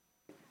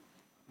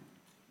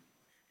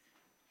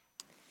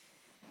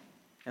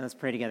And let's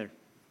pray together.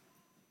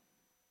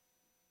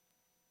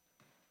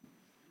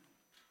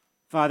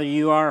 Father,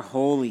 you are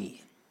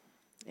holy,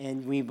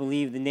 and we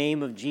believe the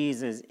name of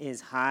Jesus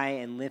is high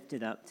and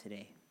lifted up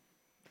today.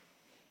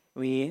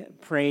 We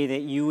pray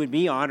that you would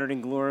be honored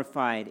and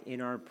glorified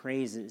in our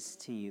praises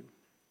to you.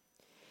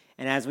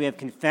 And as we have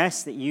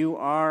confessed that you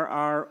are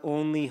our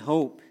only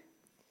hope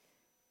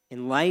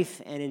in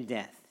life and in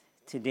death,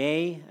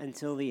 today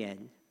until the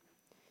end,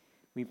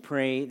 we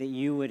pray that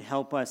you would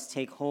help us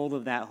take hold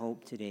of that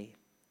hope today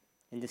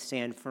and to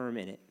stand firm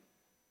in it.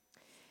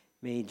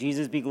 May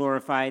Jesus be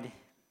glorified.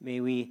 May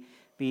we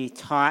be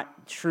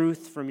taught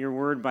truth from your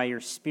word by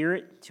your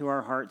Spirit to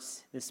our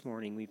hearts this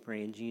morning, we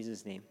pray in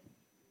Jesus' name.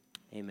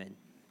 Amen.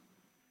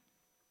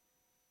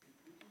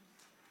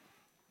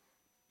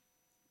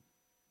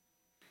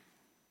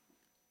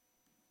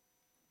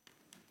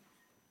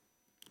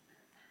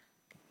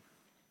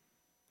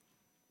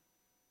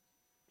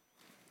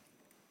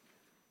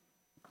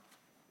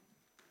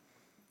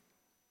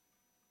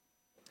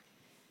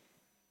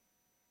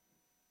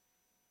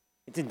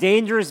 It's a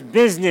dangerous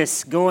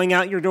business going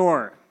out your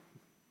door.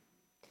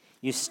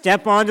 You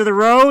step onto the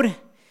road,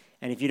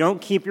 and if you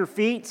don't keep your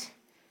feet,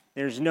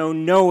 there's no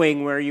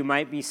knowing where you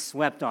might be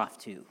swept off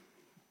to.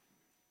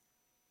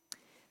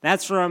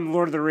 That's from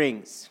Lord of the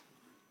Rings.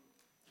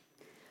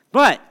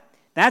 But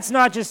that's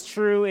not just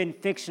true in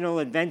fictional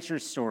adventure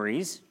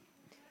stories.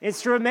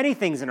 It's true of many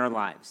things in our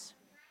lives.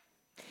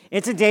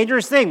 It's a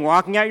dangerous thing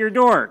walking out your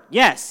door.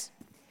 Yes,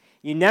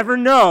 you never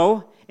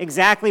know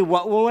exactly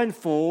what will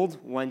unfold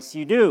once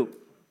you do.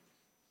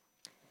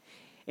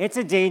 It's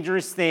a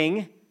dangerous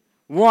thing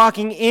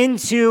walking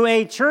into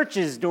a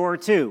church's door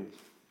too.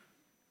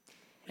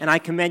 And I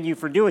commend you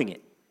for doing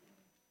it.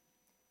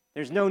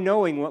 There's no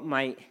knowing what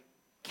might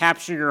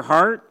capture your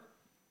heart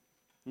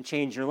and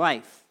change your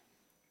life.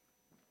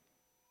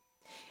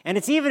 And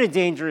it's even a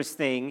dangerous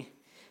thing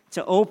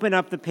to open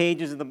up the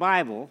pages of the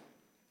Bible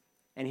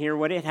and hear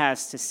what it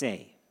has to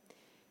say.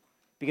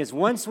 Because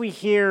once we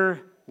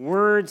hear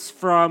words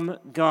from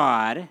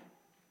God,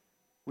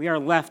 we are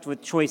left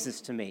with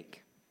choices to make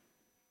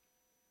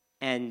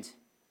and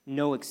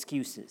no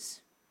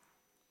excuses.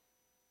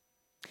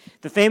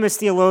 The famous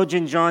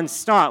theologian John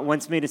Stott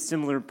once made a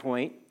similar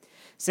point,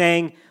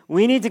 saying,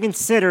 "We need to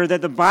consider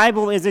that the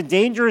Bible is a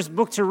dangerous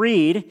book to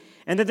read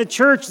and that the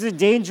church is a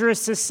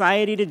dangerous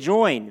society to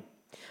join.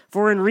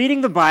 For in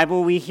reading the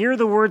Bible, we hear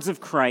the words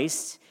of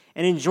Christ,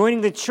 and in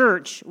joining the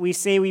church, we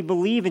say we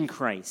believe in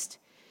Christ.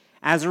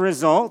 As a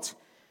result,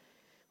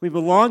 we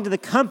belong to the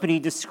company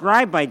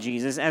described by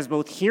Jesus as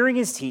both hearing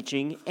his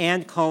teaching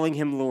and calling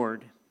him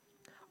Lord.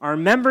 Our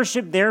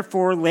membership,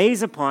 therefore,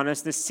 lays upon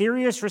us the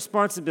serious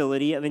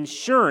responsibility of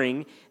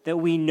ensuring that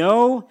we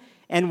know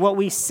and what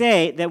we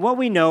say, that what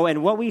we know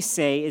and what we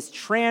say is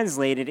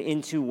translated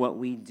into what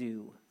we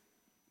do."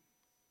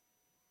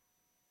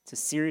 It's a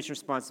serious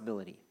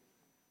responsibility.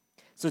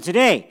 So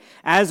today,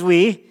 as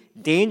we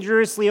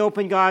dangerously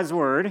open God's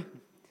word,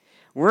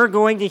 we're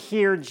going to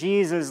hear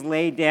Jesus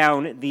lay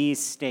down these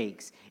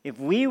stakes. If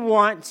we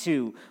want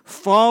to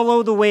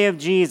follow the way of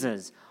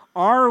Jesus,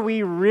 are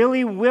we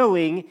really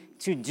willing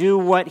to do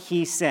what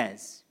he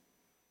says?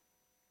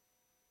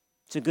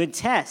 It's a good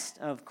test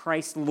of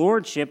Christ's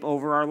lordship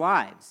over our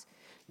lives.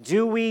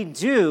 Do we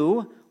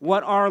do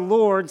what our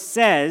Lord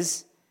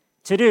says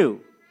to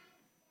do?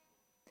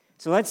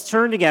 So let's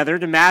turn together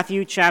to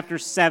Matthew chapter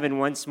 7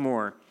 once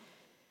more.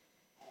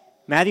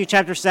 Matthew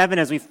chapter 7,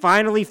 as we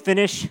finally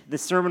finish the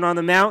Sermon on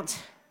the Mount,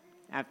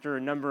 after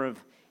a number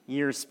of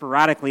years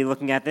sporadically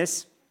looking at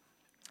this.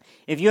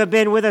 If you have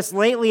been with us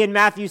lately in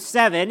Matthew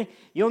 7,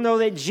 you'll know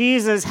that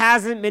Jesus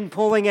hasn't been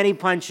pulling any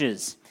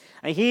punches.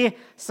 He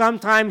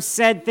sometimes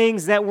said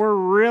things that were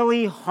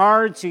really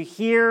hard to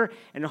hear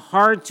and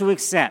hard to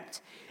accept.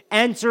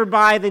 Enter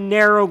by the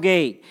narrow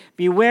gate.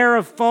 Beware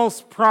of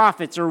false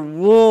prophets or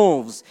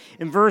wolves.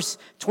 In verse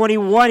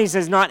 21, he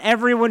says, "Not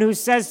everyone who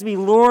says to me,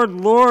 'Lord,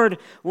 Lord,'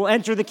 will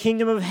enter the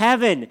kingdom of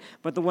heaven,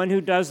 but the one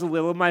who does the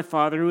will of my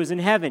Father who is in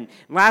heaven."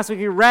 Last week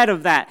we read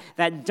of that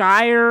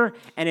dire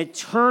and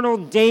eternal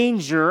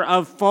danger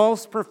of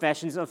false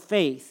professions of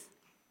faith.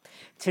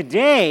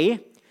 Today,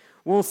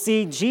 we'll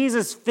see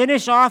Jesus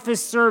finish off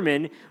his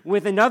sermon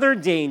with another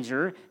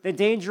danger, the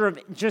danger of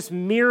just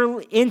mere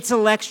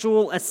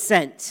intellectual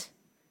assent.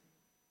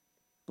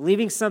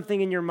 Believing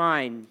something in your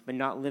mind, but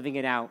not living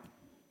it out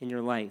in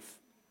your life.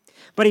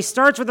 But he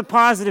starts with the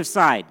positive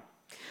side,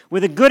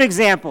 with a good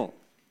example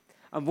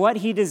of what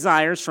he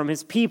desires from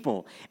his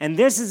people. And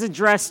this is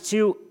addressed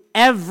to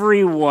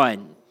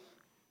everyone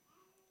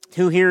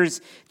who hears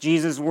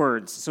Jesus'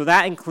 words. So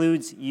that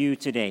includes you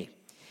today.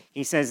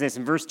 He says this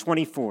in verse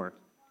 24.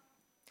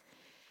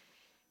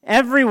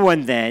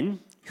 "Everyone then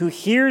who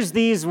hears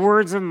these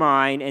words of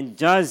mine and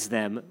does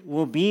them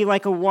will be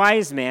like a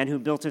wise man who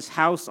built his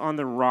house on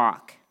the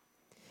rock.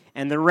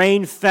 And the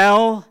rain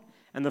fell,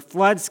 and the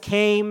floods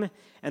came,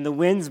 and the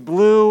winds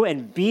blew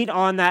and beat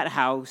on that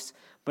house,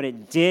 but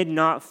it did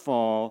not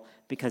fall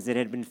because it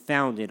had been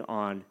founded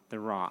on the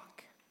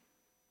rock."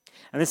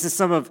 And this is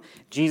some of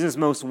Jesus'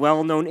 most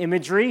well-known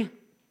imagery.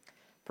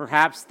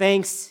 perhaps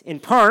thanks in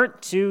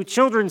part to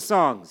children's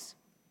songs.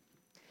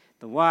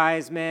 The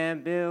wise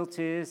man built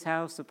his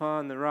house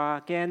upon the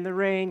rock, and the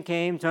rain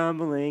came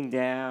tumbling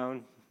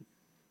down.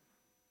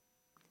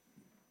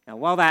 Now,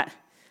 while that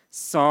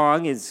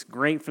song is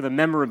great for the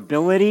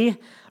memorability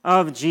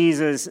of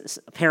Jesus'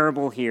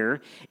 parable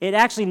here, it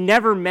actually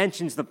never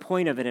mentions the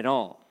point of it at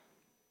all.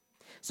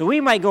 So we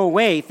might go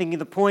away thinking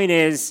the point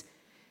is,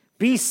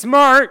 be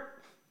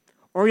smart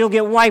or you'll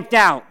get wiped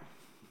out.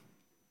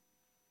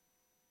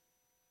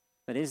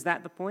 But is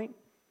that the point?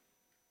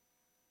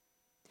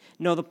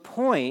 No, the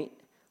point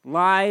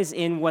lies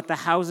in what the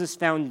house's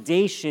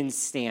foundations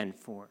stand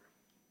for.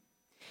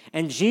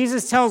 And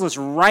Jesus tells us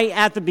right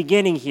at the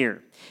beginning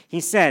here,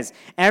 he says,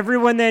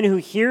 everyone then who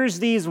hears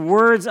these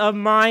words of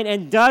mine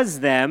and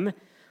does them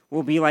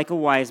will be like a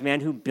wise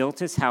man who built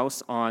his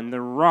house on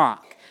the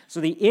rock. So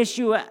the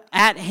issue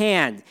at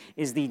hand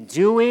is the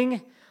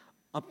doing,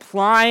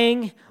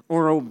 applying,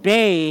 or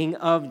obeying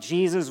of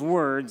Jesus'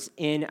 words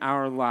in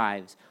our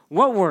lives.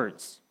 What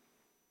words?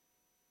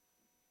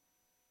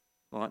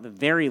 Well, at the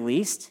very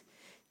least,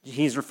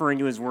 he's referring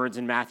to his words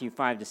in Matthew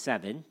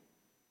 5-7,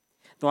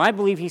 though I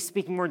believe he's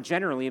speaking more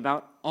generally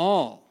about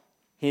all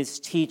his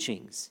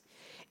teachings.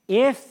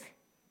 If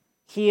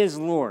he is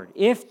Lord,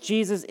 if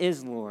Jesus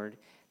is Lord,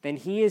 then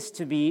he is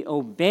to be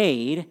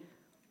obeyed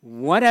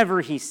whatever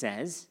he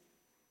says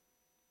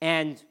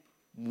and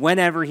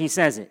whenever he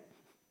says it.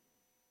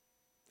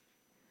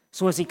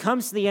 So as he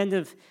comes to the end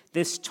of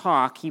this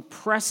talk, he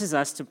presses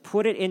us to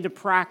put it into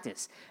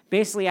practice,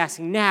 basically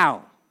asking,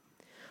 now,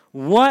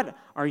 what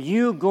are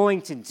you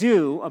going to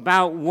do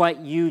about what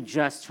you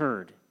just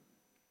heard?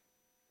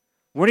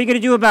 What are you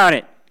going to do about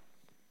it?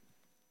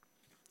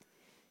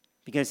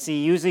 Because,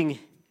 see, using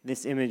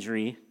this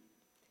imagery,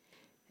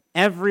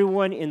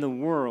 everyone in the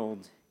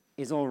world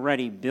is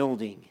already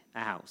building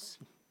a house.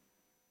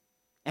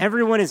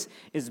 Everyone is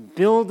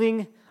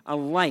building a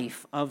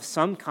life of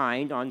some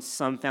kind on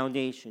some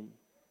foundation.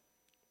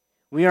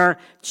 We are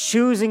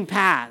choosing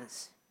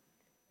paths,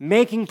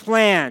 making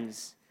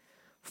plans,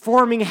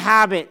 forming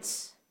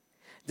habits,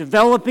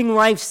 developing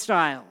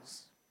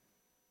lifestyles.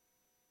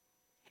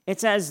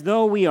 It's as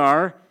though we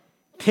are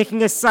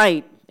picking a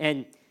site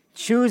and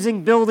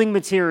choosing building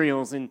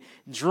materials and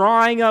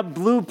drawing up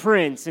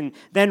blueprints and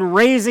then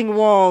raising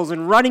walls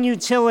and running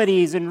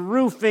utilities and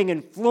roofing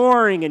and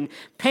flooring and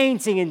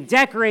painting and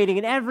decorating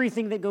and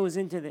everything that goes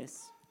into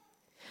this.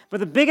 But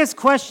the biggest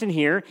question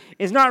here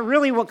is not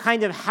really what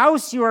kind of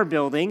house you are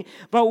building,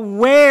 but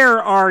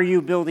where are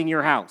you building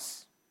your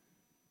house?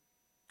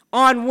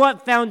 On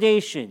what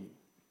foundation?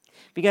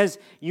 Because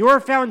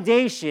your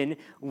foundation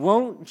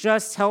won't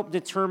just help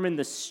determine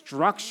the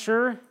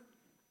structure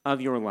of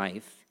your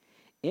life,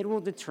 it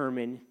will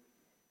determine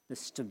the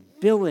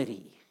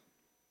stability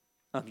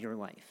of your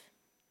life.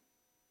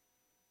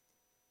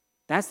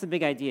 That's the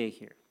big idea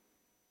here.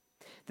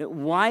 That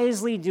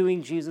wisely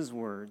doing Jesus'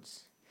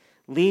 words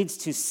leads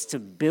to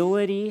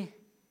stability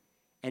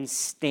and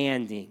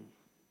standing.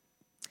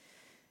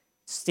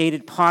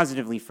 Stated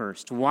positively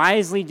first,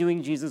 wisely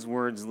doing Jesus'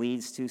 words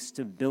leads to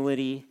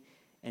stability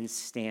and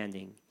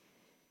standing.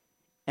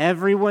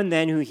 Everyone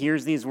then who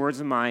hears these words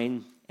of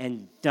mine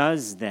and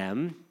does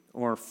them,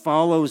 or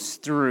follows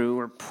through,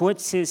 or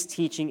puts his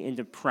teaching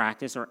into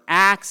practice, or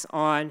acts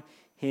on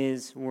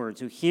his words,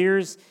 who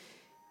hears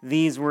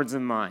these words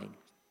of mine,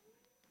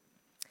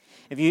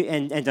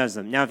 and does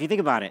them. Now, if you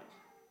think about it,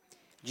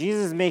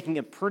 Jesus is making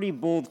a pretty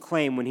bold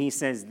claim when he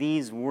says,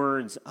 these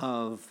words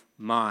of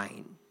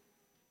mine.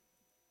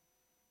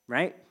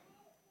 Right?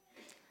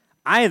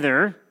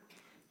 Either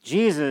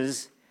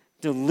Jesus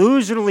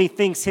delusionally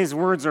thinks his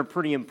words are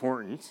pretty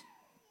important,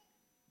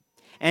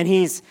 and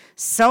he's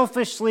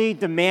selfishly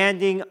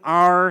demanding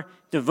our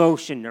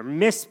devotion or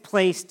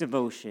misplaced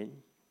devotion,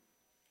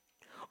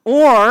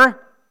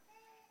 or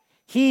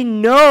he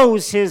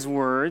knows his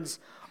words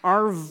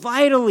are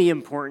vitally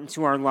important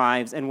to our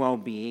lives and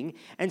well-being,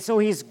 and so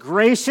he's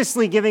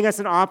graciously giving us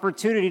an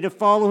opportunity to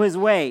follow his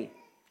way.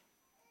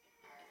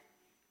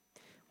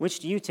 Which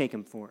do you take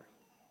him for?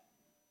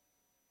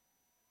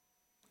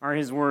 Are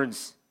his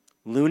words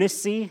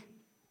lunacy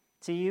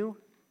to you?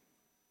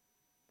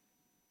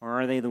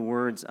 Or are they the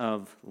words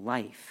of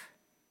life?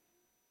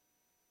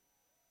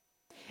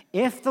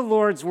 If the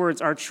Lord's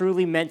words are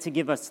truly meant to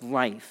give us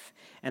life,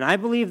 and I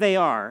believe they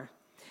are,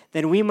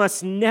 then we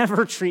must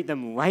never treat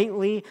them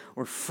lightly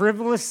or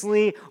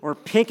frivolously or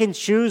pick and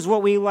choose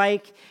what we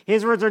like.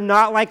 His words are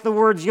not like the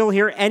words you'll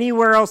hear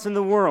anywhere else in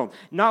the world,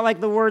 not like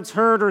the words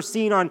heard or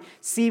seen on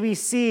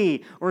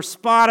CBC or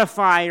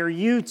Spotify or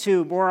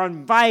YouTube or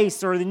on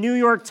Vice or the New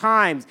York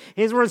Times.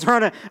 His words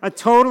are on a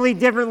totally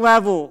different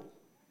level.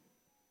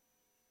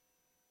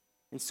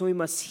 And so we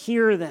must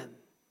hear them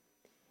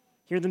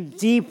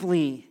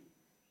deeply,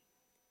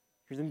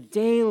 hear them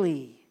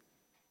daily.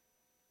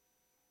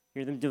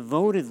 Hear them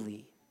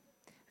devotedly.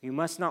 You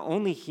must not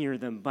only hear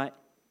them, but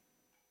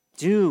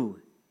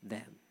do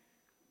them.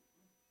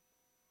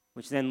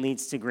 which then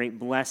leads to great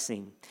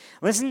blessing.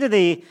 Listen to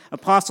the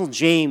Apostle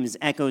James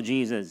echo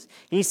Jesus.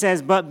 He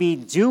says, "But be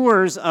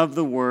doers of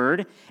the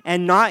word,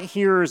 and not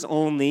hearers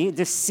only,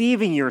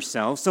 deceiving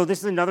yourselves." So this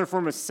is another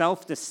form of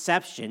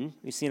self-deception.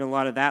 We've seen a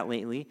lot of that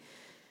lately.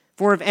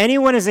 "For if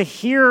anyone is a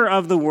hearer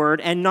of the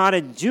word and not a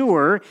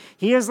doer,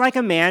 he is like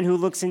a man who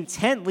looks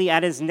intently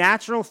at his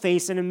natural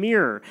face in a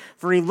mirror.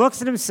 For he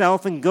looks at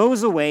himself and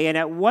goes away and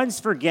at once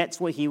forgets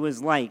what he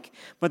was like.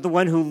 But the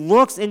one who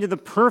looks into the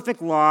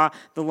perfect law,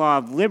 the law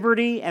of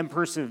liberty, and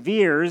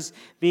perseveres,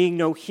 being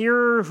no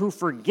hearer who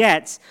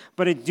forgets,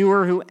 but a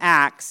doer who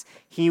acts,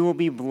 he will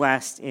be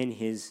blessed in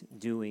his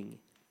doing."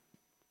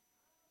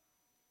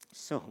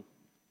 So,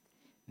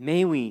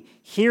 may we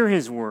hear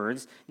his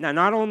words, now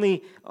not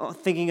only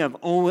thinking of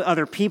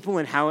other people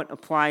and how it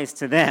applies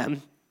to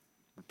them,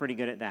 we're pretty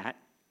good at that,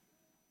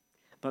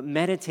 but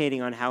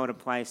meditating on how it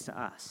applies to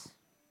us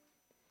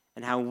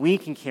and how we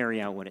can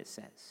carry out what it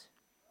says.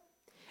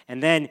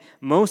 And then,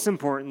 most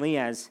importantly,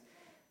 as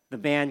the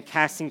band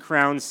Casting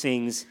Crowns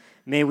sings,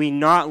 may we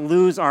not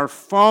lose our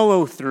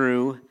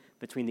follow-through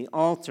between the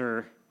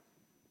altar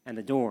and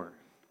the door.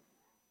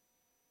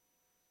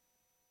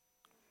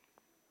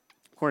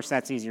 Of course,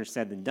 that's easier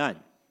said than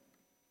done.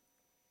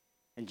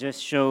 And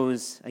just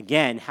shows,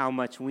 again, how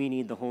much we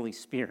need the Holy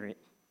Spirit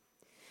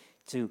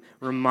to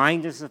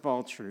remind us of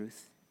all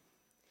truth,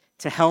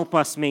 to help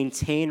us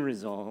maintain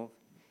resolve,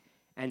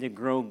 and to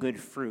grow good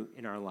fruit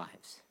in our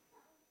lives.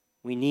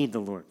 We need the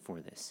Lord for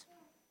this.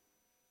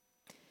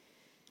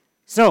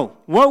 So,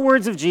 what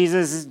words of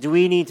Jesus do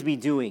we need to be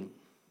doing?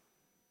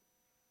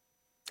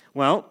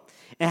 Well,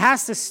 it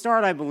has to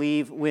start, I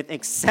believe, with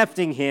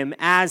accepting him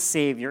as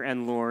Savior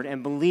and Lord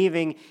and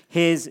believing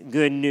his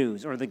good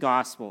news, or the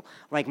gospel.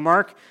 Like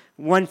Mark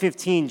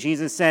 1:15,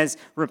 Jesus says,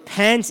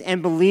 "Repent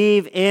and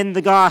believe in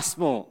the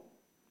gospel."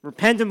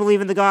 Repent and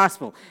believe in the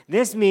gospel.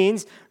 This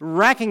means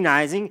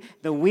recognizing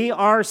that we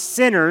are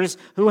sinners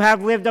who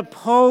have lived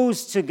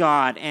opposed to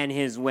God and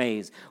his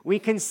ways. We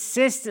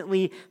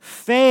consistently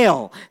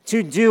fail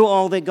to do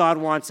all that God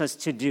wants us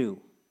to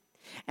do.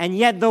 And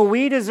yet, though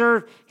we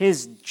deserve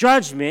his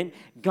judgment,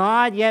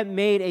 God yet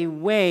made a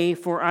way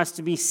for us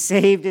to be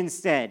saved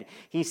instead.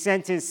 He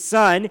sent his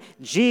son,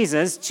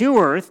 Jesus, to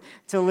earth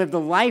to live the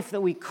life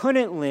that we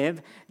couldn't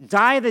live,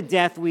 die the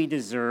death we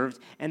deserved,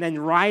 and then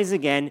rise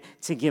again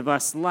to give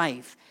us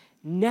life.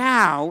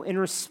 Now, in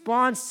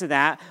response to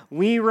that,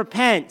 we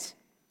repent,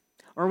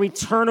 or we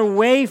turn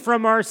away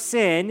from our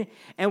sin,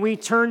 and we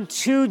turn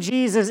to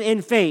Jesus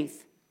in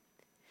faith.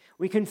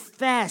 We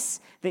confess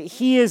that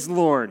he is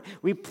Lord.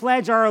 We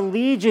pledge our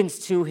allegiance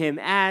to him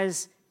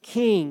as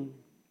King.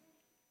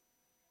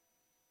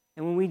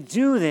 And when we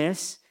do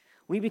this,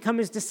 we become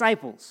his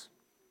disciples,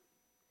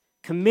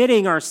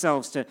 committing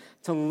ourselves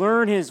to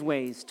learn his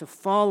ways, to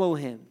follow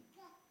him.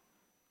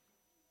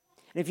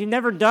 And if you've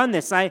never done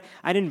this, I'd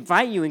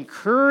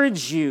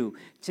encourage you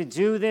to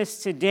do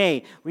this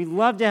today. We'd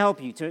love to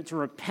help you to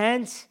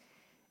repent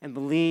and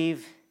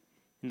believe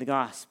in the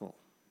gospel.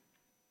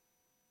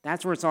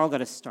 That's where it's all got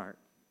to start.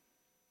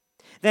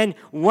 Then,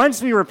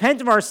 once we repent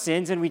of our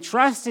sins and we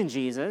trust in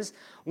Jesus,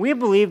 we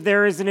believe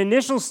there is an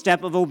initial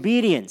step of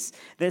obedience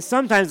that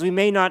sometimes we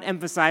may not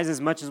emphasize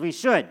as much as we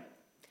should.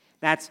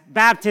 That's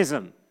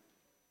baptism.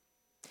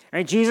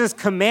 Right? Jesus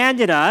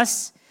commanded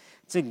us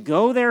to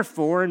go,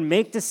 therefore, and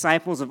make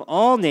disciples of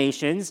all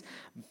nations,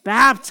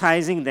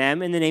 baptizing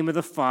them in the name of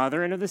the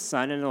Father and of the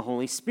Son and of the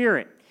Holy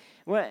Spirit.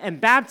 And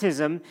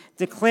baptism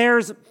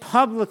declares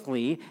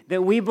publicly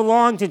that we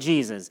belong to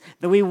Jesus,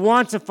 that we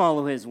want to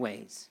follow his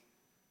ways.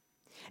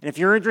 And if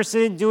you're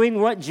interested in doing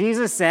what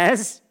Jesus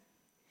says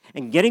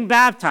and getting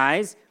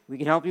baptized, we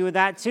can help you with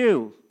that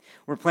too.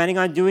 We're planning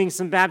on doing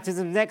some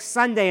baptisms next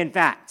Sunday, in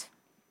fact,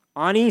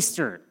 on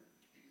Easter.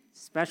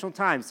 Special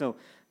time, so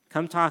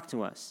come talk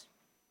to us.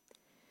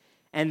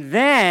 And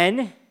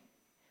then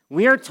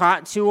we are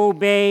taught to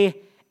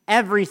obey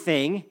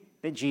everything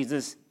that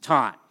Jesus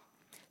taught.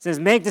 It says,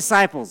 make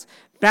disciples,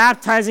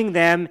 baptizing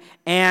them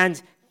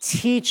and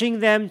teaching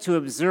them to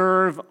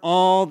observe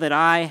all that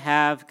I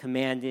have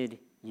commanded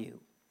you.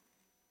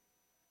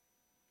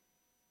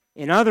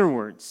 In other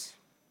words,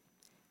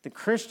 the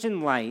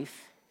Christian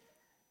life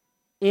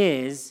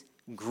is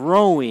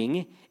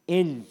growing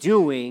in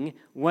doing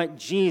what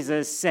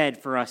Jesus said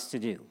for us to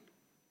do.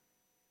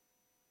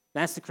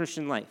 That's the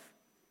Christian life.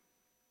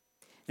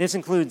 This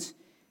includes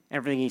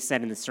everything he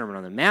said in the Sermon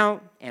on the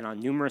Mount and on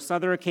numerous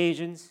other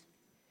occasions.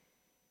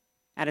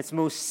 At its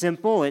most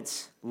simple,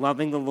 it's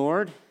loving the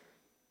Lord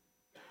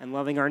and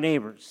loving our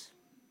neighbors.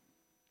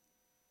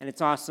 And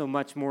it's also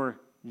much more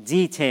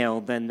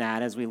detailed than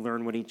that as we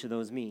learn what each of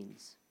those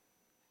means.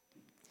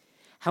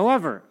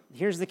 However,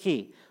 here's the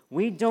key.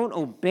 We don't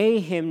obey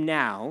him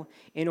now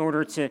in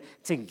order to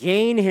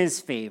gain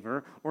his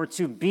favor or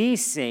to be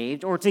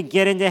saved or to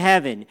get into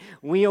heaven.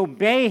 We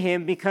obey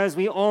him because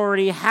we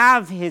already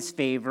have his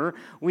favor,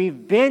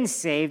 we've been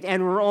saved,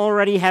 and we're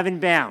already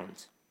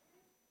heaven-bound.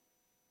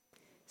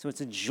 So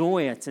it's a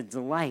joy, it's a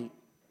delight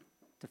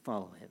to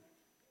follow him.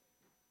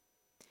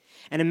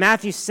 And in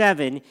Matthew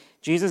 7,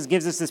 Jesus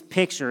gives us this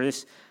picture,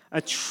 this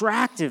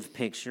attractive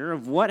picture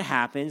of what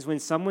happens when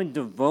someone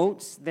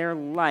devotes their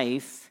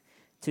life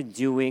to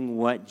doing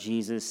what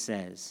Jesus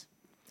says.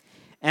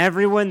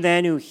 Everyone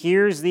then who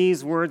hears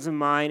these words of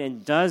mine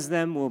and does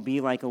them will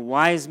be like a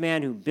wise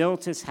man who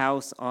built his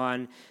house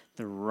on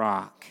the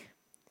rock.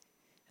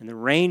 And the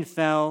rain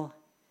fell,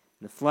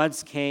 and the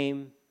floods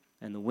came,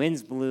 and the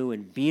winds blew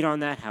and beat on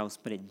that house,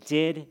 but it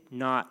did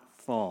not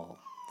fall,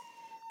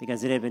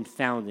 because it had been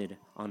founded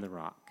on the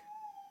rock.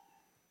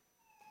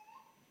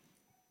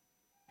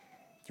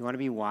 Do you want to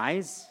be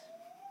wise?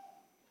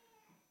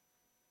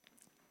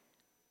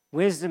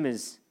 Wisdom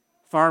is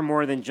far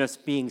more than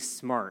just being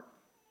smart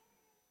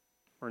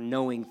or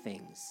knowing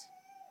things.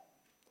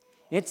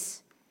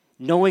 It's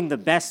knowing the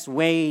best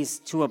ways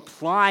to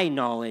apply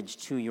knowledge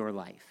to your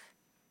life,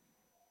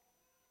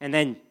 and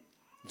then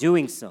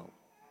doing so.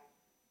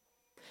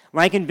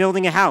 Like in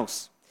building a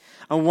house,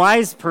 a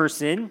wise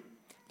person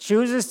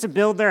chooses to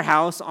build their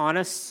house on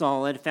a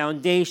solid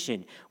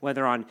foundation,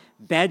 whether on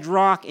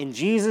bedrock in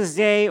Jesus'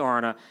 day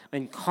or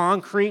on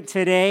concrete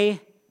today.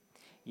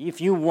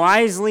 If you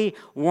wisely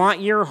want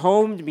your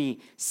home to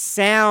be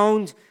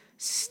sound,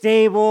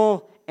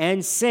 stable,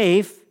 and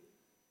safe,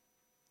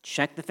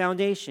 check the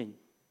foundation.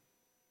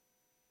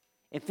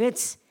 If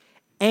it's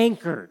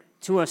anchored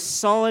to a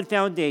solid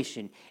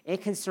foundation,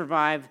 it can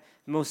survive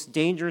the most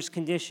dangerous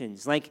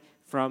conditions, like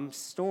from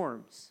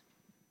storms.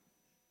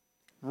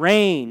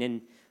 Rain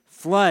and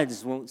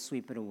floods won't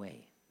sweep it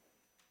away.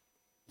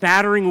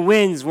 Battering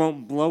winds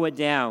won't blow it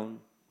down.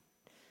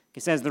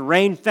 It says, the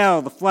rain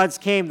fell, the floods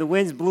came, the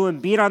winds blew and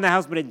beat on the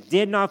house, but it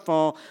did not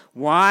fall.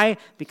 Why?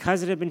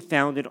 Because it had been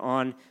founded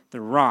on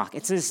the rock.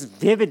 It's this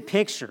vivid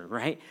picture,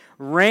 right?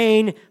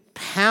 Rain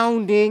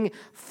pounding,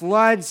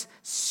 floods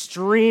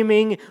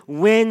streaming,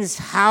 winds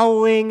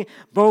howling,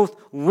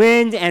 both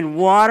wind and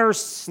water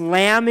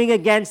slamming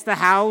against the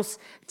house,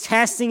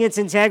 testing its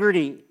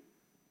integrity.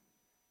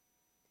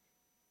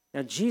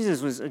 Now,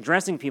 Jesus was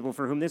addressing people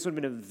for whom this would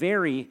have been a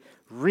very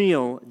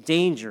real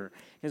danger.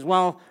 Because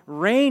while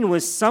rain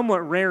was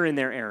somewhat rare in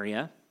their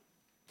area,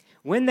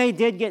 when they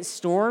did get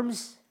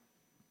storms,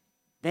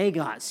 they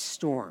got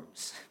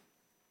storms.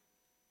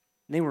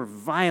 They were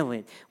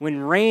violent. When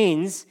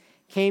rains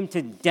came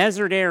to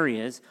desert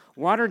areas,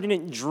 water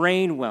didn't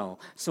drain well,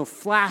 so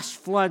flash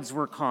floods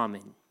were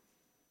common.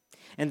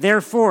 And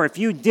therefore, if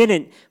you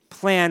didn't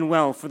plan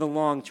well for the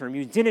long term,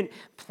 you didn't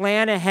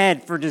plan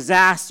ahead for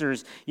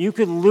disasters, you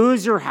could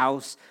lose your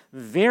house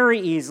very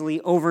easily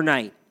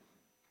overnight,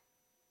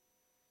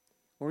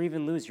 or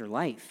even lose your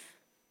life.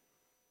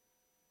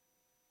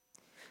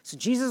 So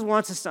Jesus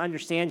wants us to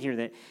understand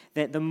here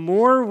that the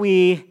more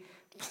we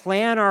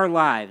plan our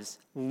lives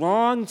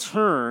long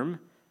term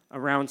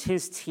around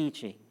his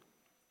teaching,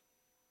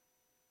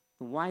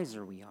 the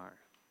wiser we are.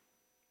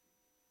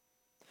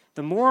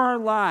 The more our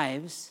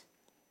lives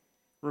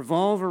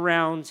revolve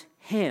around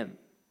him,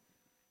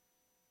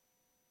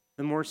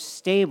 the more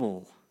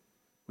stable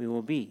we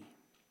will be.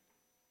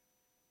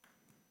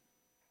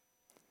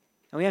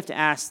 And we have to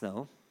ask,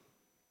 though,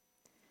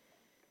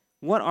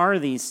 what are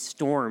these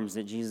storms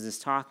that Jesus is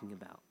talking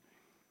about?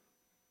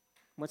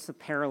 What's the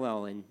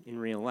parallel in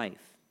real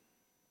life?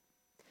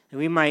 And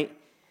we might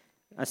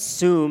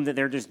assume that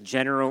they're just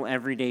general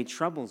everyday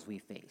troubles we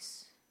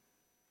face.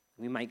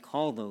 We might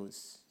call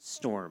those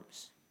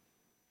storms.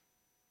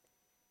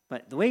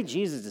 But the way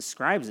Jesus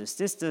describes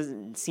this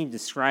doesn't seem to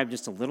describe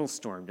just a little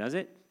storm, does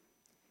it?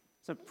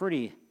 It's a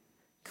pretty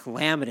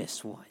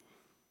calamitous one.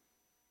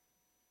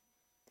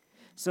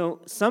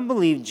 So some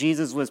believe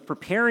Jesus was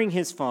preparing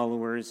his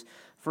followers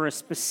for a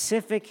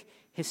specific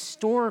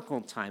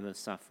historical time of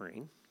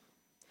suffering.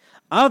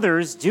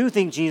 Others do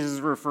think Jesus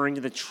is referring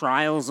to the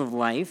trials of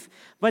life,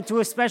 but to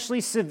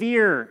especially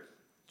severe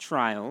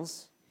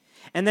trials.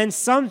 And then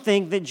some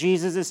think that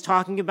Jesus is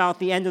talking about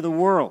the end of the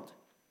world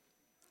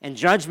and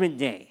Judgment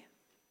Day.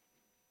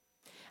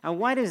 Now,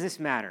 why does this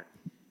matter?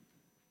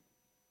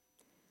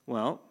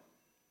 Well,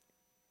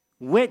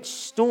 which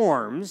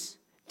storms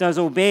does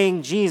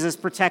obeying Jesus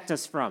protect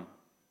us from?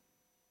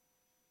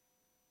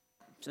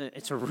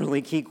 It's a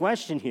really key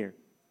question here.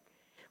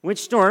 Which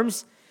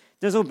storms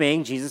does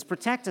obeying Jesus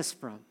protect us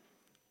from?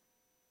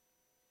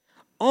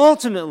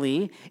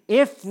 Ultimately,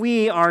 if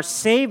we are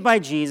saved by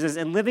Jesus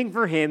and living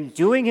for him,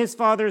 doing his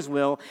Father's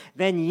will,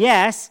 then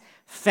yes,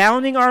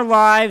 founding our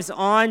lives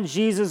on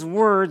Jesus'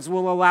 words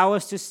will allow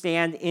us to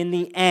stand in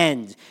the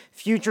end.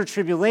 Future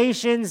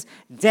tribulations,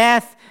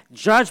 death,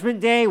 Judgment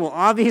Day will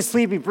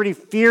obviously be pretty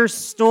fierce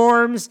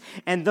storms,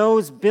 and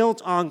those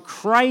built on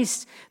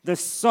Christ, the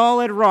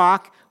solid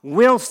rock,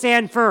 will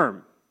stand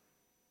firm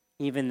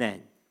even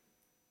then.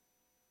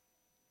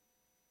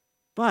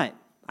 But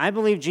I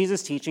believe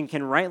Jesus' teaching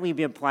can rightly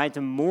be applied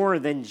to more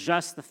than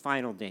just the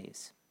final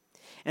days,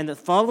 and that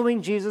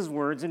following Jesus'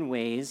 words and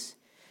ways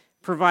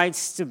provides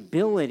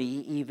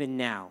stability even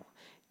now.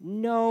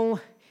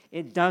 No,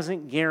 it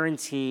doesn't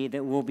guarantee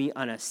that we'll be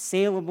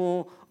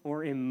unassailable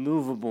or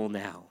immovable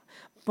now.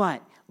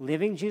 But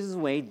living Jesus'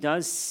 way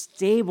does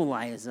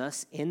stabilize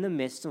us in the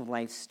midst of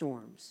life's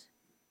storms.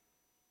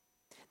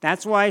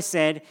 That's why I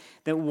said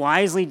that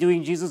wisely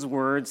doing Jesus'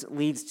 words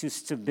leads to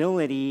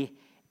stability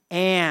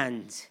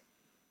and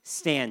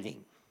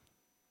standing.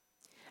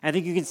 I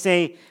think you could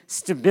say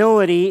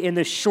stability in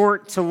the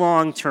short to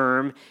long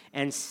term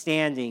and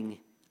standing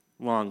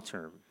long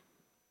term.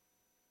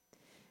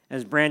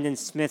 As Brandon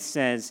Smith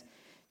says,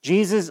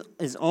 Jesus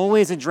is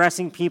always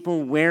addressing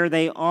people where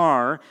they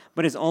are,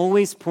 but is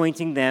always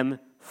pointing them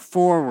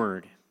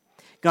forward.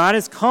 God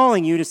is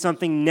calling you to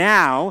something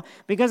now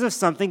because of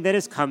something that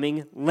is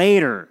coming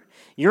later.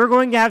 You're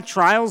going to have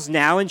trials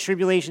now and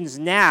tribulations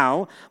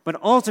now, but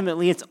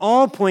ultimately it's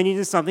all pointing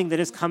to something that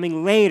is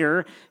coming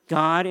later.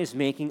 God is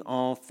making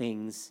all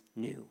things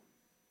new.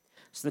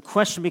 So the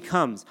question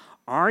becomes,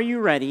 are you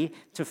ready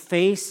to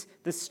face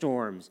the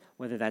storms,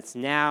 whether that's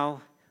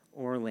now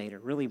or later?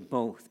 Really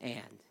both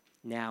and,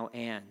 now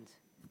and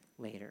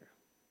later.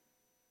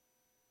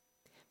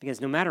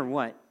 Because no matter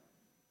what,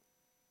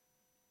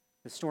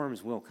 the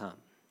storms will come.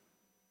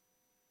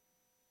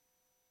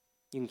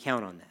 You can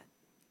count on that.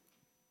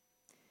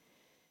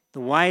 The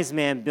wise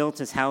man built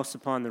his house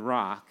upon the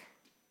rock,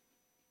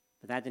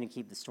 but that didn't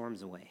keep the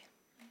storms away.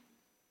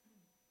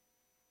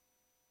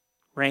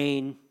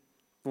 Rain,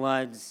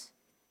 floods,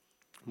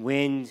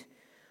 wind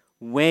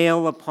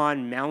wail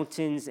upon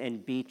mountains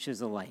and beaches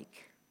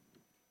alike.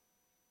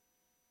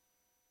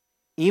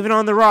 Even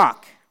on the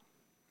rock,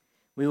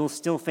 we will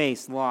still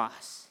face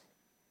loss,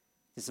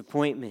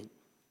 disappointment,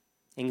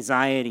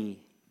 anxiety,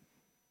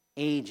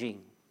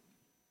 aging,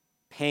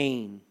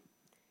 pain,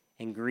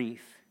 and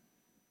grief.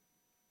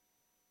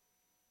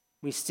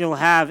 We still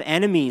have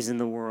enemies in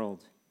the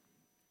world,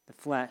 the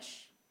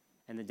flesh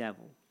and the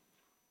devil,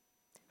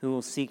 who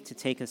will seek to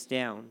take us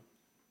down.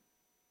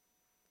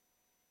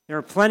 There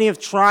are plenty of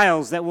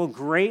trials that will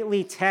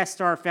greatly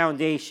test our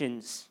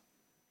foundations.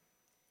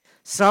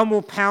 Some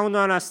will pound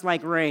on us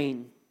like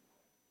rain.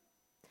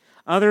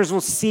 Others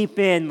will seep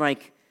in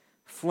like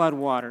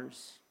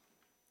floodwaters.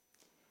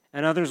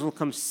 And others will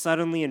come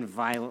suddenly and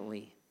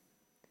violently,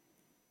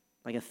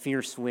 like a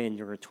fierce wind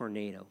or a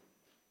tornado.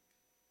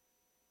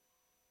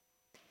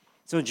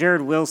 So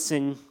Jared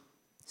Wilson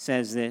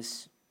says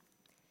this: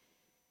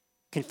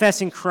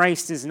 confessing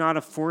Christ is not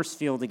a force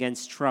field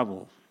against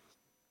trouble.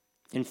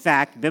 In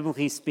fact,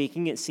 biblically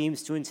speaking, it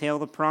seems to entail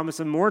the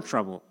promise of more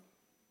trouble.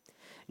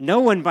 No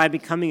one, by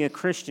becoming a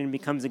Christian,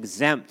 becomes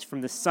exempt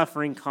from the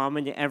suffering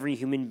common to every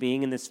human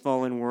being in this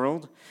fallen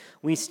world.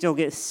 We still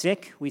get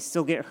sick, we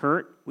still get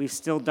hurt, we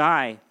still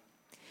die.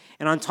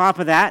 And on top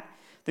of that,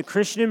 the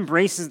Christian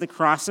embraces the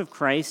cross of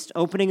Christ,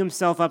 opening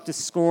himself up to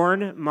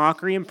scorn,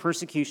 mockery, and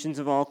persecutions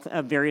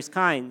of various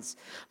kinds.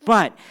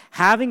 But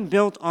having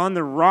built on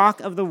the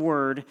rock of the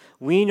word,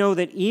 we know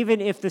that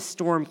even if the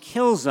storm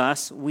kills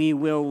us, we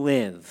will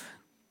live.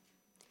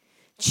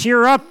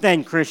 Cheer up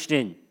then,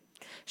 Christian.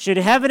 Should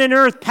heaven and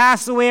earth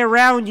pass away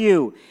around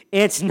you,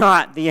 it's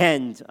not the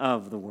end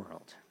of the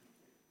world.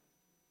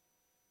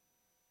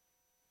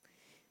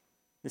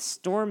 The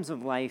storms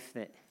of life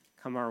that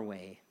come our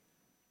way,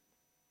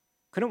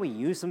 couldn't we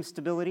use some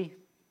stability?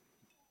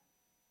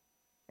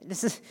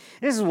 This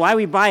is why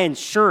we buy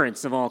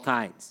insurance of all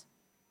kinds.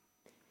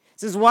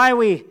 This is why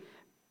we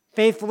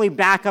faithfully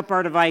back up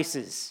our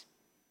devices.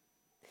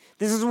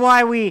 This is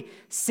why we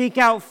seek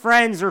out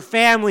friends or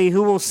family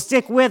who will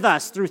stick with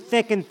us through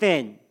thick and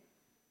thin.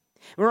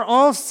 We're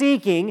all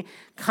seeking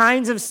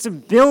kinds of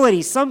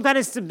stability, some kind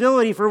of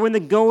stability for when the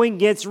going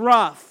gets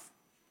rough.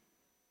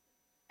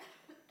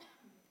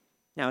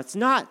 Now, it's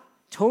not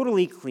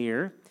totally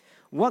clear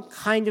what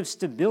kind of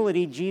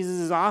stability Jesus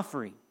is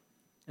offering.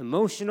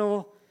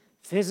 Emotional,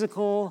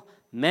 physical,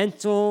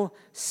 mental,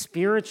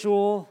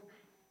 spiritual,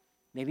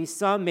 maybe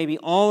some, maybe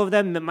all of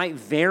them. It might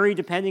vary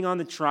depending on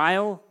the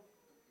trial.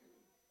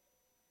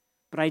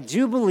 But I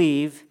do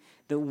believe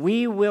that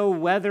we will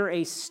weather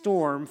a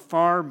storm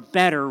far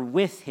better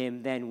with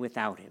him than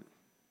without him.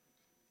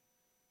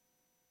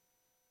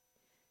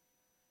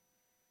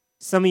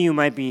 Some of you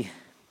might be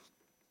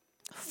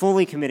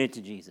fully committed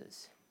to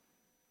Jesus,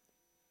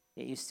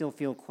 yet you still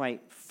feel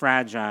quite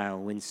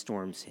fragile when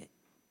storms hit.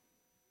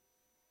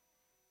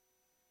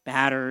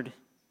 Battered,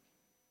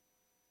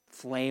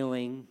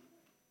 flailing,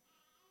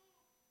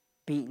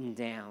 beaten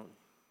down.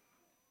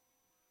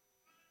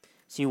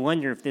 So you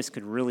wonder if this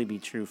could really be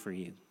true for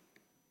you.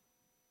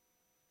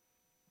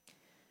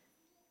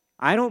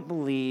 I don't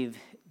believe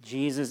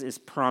Jesus is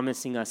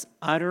promising us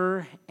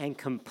utter and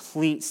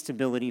complete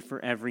stability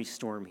for every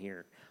storm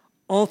here.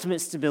 Ultimate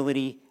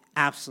stability,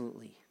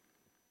 absolutely.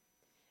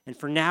 And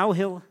for now,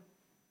 he'll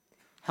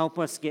help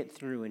us get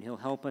through and he'll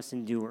help us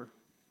endure.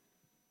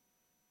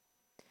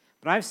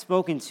 But I've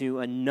spoken to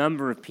a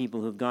number of people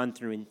who've gone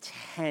through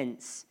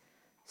intense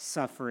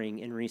suffering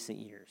in recent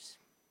years.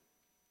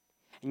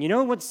 And you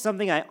know what's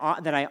something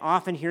that I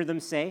often hear them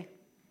say?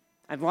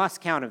 I've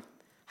lost count of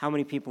how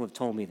many people have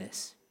told me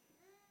this.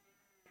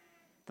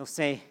 They'll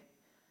say,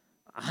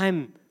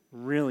 I'm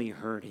really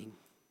hurting,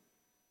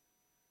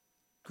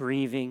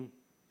 grieving,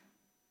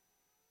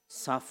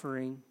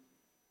 suffering,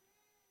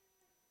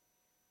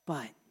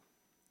 but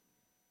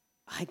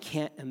I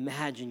can't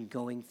imagine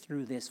going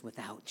through this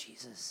without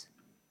Jesus.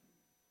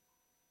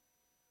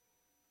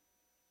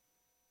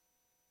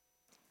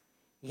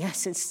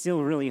 Yes, it's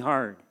still really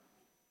hard.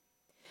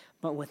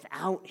 But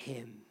without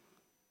him,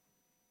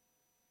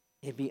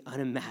 it'd be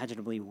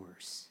unimaginably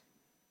worse.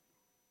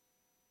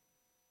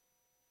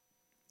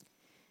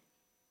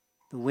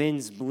 The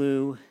winds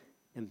blew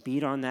and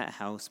beat on that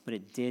house, but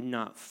it did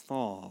not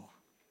fall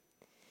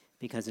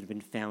because it had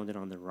been founded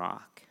on the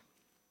rock.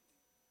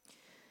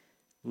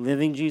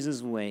 Living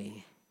Jesus'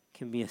 way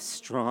can be a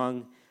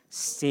strong,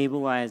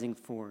 stabilizing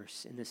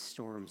force in the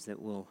storms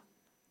that will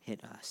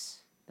hit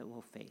us, that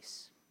we'll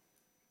face.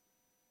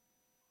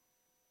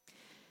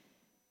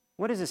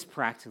 What does this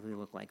practically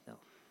look like, though?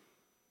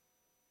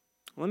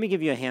 Let me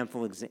give you a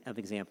handful of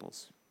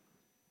examples.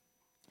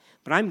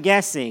 But I'm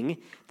guessing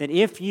that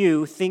if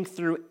you think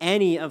through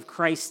any of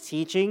Christ's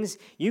teachings,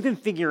 you can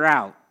figure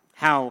out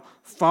how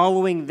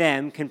following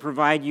them can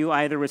provide you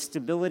either with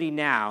stability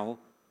now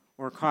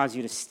or cause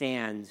you to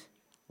stand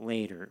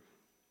later.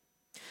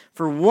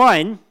 For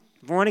one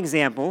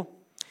example,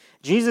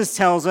 Jesus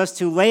tells us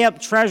to lay up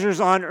treasures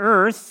on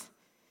earth,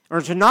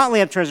 or to not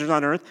lay up treasures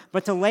on earth,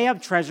 but to lay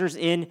up treasures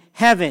in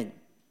heaven.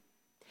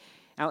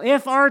 Now,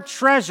 if our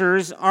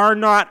treasures are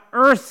not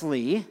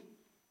earthly,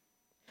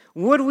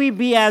 would we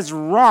be as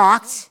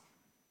rocked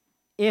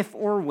if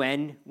or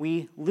when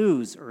we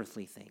lose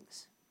earthly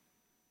things?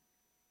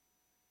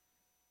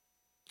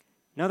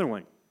 Another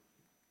one.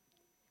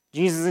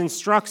 Jesus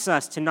instructs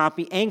us to not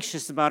be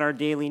anxious about our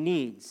daily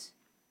needs,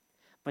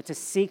 but to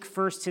seek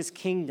first his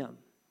kingdom,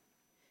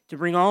 to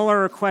bring all our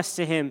requests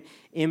to him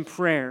in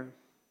prayer,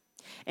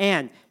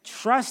 and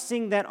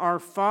trusting that our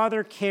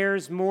Father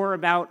cares more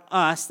about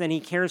us than he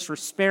cares for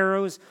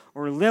sparrows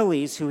or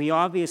lilies, who he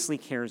obviously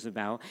cares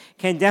about,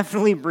 can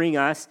definitely bring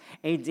us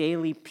a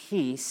daily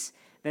peace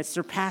that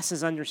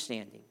surpasses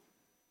understanding.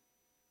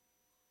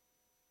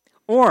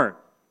 Or,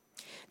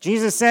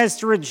 Jesus says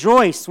to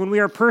rejoice when we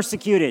are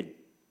persecuted,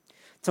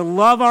 to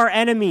love our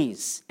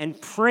enemies, and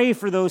pray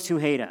for those who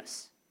hate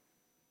us.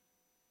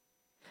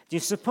 Do you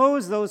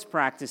suppose those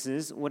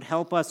practices would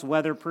help us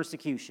weather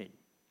persecution?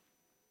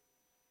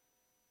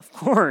 Of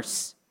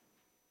course.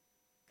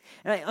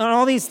 And on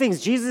all these things,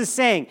 Jesus is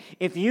saying,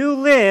 if you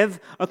live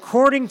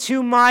according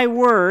to my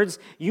words,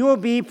 you will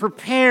be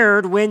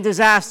prepared when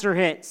disaster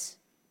hits.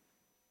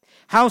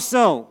 How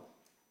so?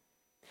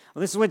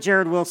 Well, this is what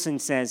Jared Wilson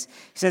says.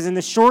 He says, in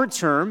the short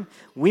term,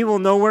 we will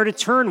know where to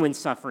turn when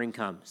suffering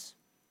comes.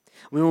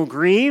 We will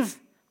grieve,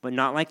 but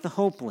not like the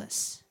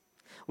hopeless.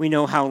 We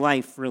know how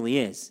life really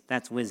is.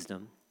 That's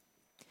wisdom.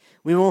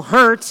 We will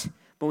hurt,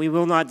 but we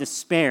will not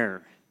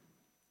despair.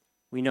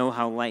 We know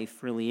how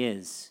life really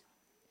is.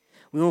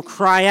 We will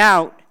cry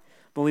out,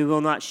 but we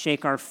will not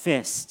shake our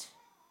fist.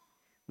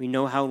 We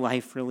know how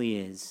life really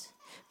is,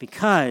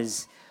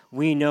 because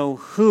we know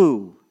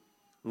who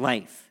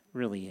life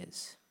really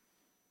is.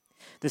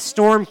 The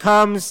storm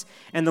comes,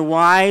 and the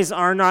wise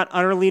are not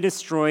utterly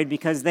destroyed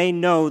because they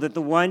know that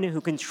the one who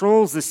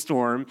controls the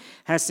storm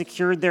has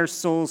secured their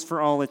souls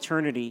for all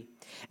eternity.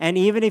 And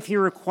even if he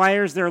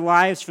requires their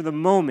lives for the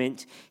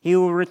moment, he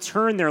will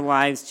return their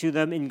lives to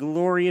them in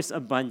glorious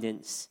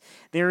abundance.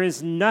 There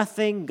is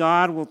nothing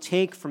God will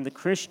take from the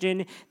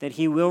Christian that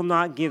he will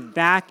not give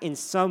back in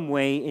some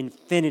way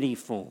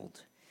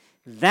infinity-fold.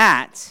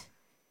 That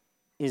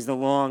is the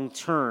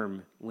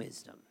long-term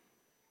wisdom.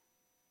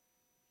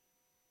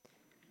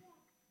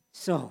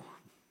 So,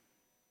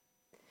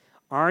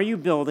 are you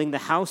building the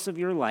house of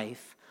your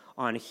life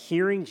on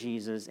hearing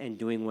Jesus and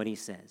doing what he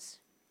says?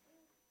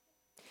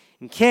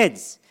 And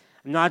kids,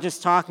 I'm not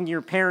just talking to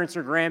your parents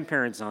or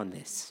grandparents on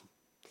this.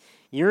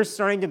 You're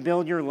starting to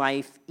build your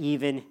life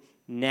even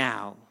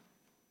now.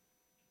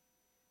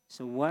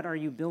 So what are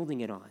you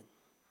building it on?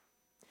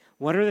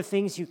 What are the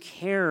things you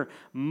care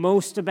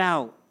most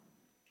about?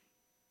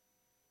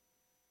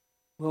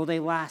 Will they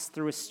last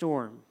through a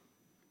storm?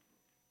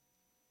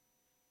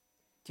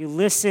 Do you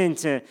listen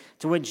to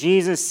what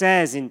Jesus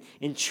says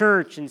in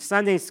church and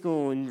Sunday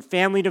school and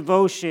family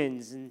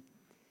devotions?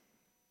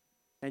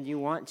 And you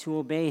want to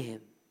obey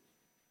him?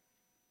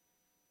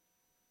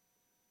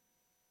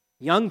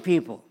 Young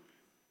people,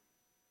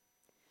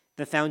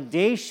 the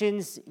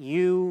foundations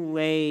you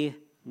lay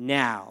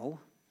now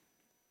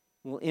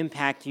will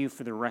impact you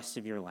for the rest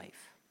of your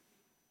life.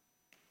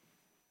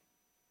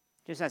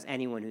 Just ask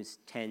anyone who's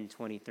 10,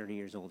 20, 30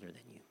 years older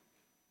than you.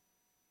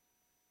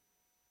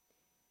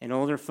 And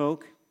older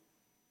folk,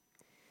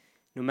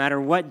 no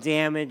matter what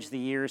damage the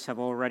years have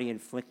already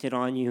inflicted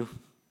on you,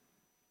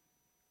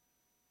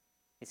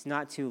 it's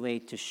not too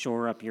late to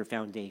shore up your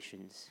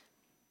foundations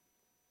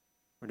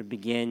or to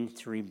begin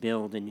to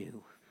rebuild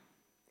anew.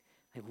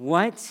 Like,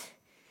 what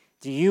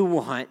do you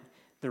want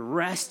the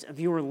rest of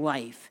your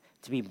life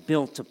to be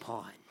built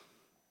upon?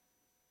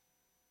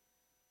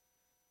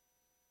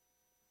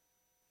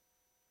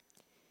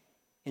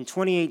 In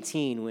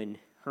 2018, when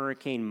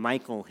Hurricane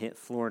Michael hit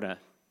Florida,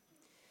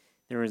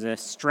 there was a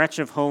stretch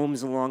of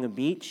homes along a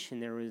beach,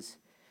 and there was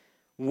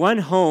one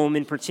home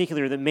in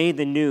particular that made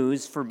the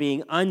news for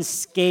being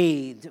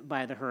unscathed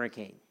by the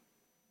hurricane.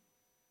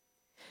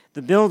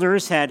 The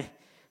builders had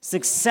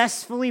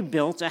successfully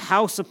built a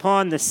house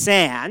upon the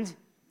sand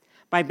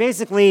by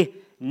basically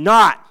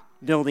not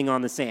building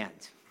on the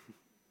sand.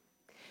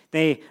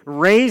 They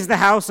raised the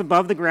house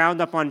above the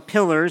ground up on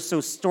pillars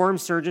so storm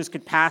surges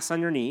could pass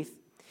underneath,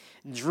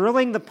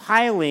 drilling the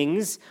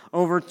pilings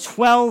over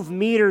 12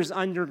 meters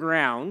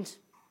underground,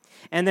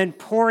 and then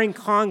pouring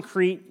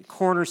concrete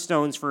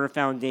cornerstones for a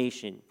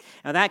foundation.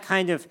 Now, that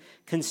kind of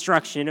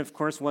construction, of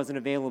course, wasn't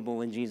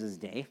available in Jesus'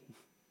 day.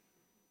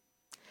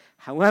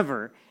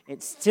 However,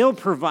 it still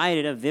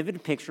provided a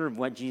vivid picture of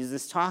what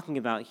Jesus is talking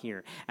about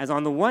here. As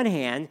on the one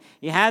hand,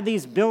 you had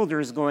these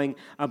builders going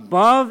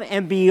above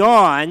and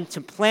beyond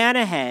to plan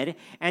ahead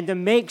and to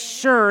make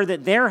sure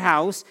that their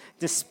house,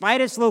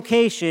 despite its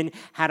location,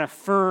 had a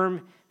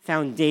firm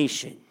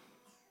foundation.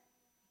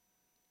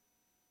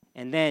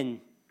 And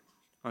then,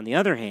 on the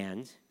other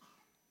hand,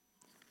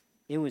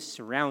 it was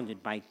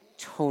surrounded by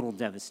total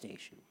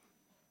devastation.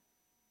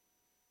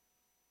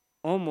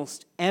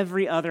 Almost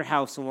every other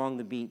house along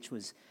the beach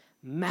was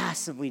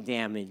massively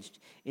damaged,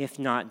 if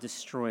not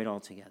destroyed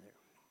altogether.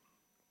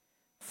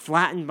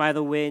 Flattened by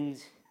the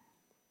wind,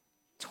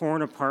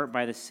 torn apart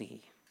by the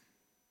sea.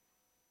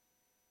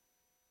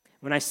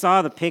 When I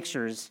saw the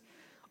pictures,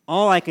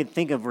 all I could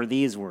think of were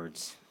these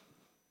words.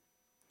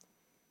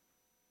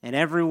 And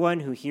everyone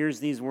who hears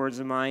these words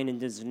of mine and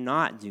does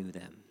not do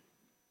them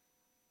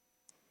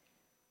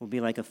will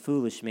be like a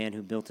foolish man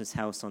who built his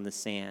house on the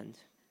sand.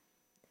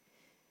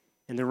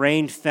 And the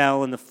rain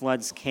fell, and the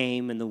floods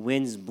came, and the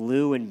winds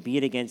blew and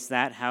beat against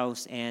that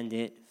house, and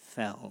it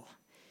fell.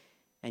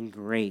 And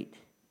great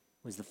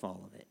was the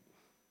fall of it.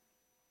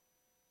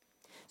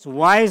 So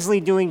wisely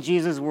doing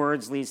Jesus'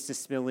 words leads to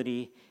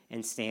stability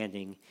and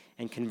standing.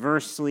 And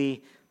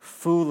conversely,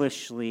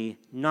 foolishly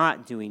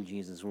not doing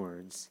Jesus'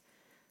 words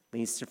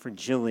leads to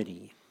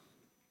fragility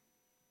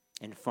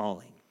and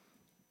falling.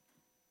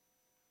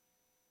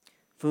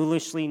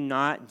 Foolishly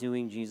not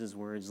doing Jesus'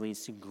 words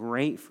leads to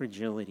great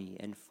fragility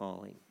and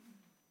falling.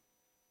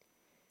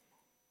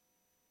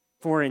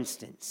 For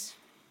instance,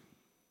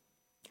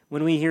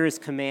 when we hear his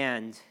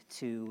command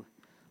to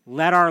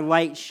let our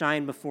light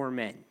shine before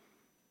men,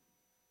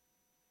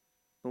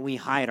 but we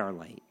hide our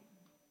light,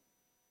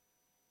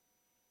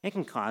 it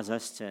can cause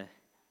us to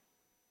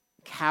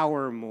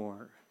cower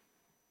more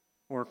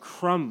or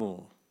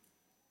crumble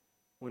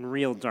when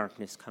real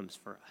darkness comes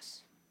for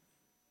us.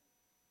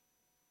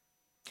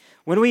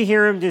 When we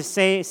hear him just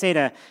say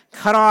to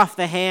cut off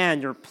the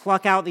hand or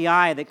pluck out the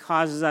eye that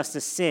causes us to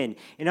sin,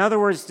 in other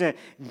words, to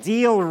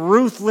deal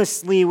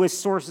ruthlessly with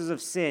sources of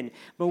sin,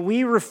 but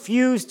we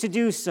refuse to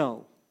do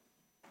so,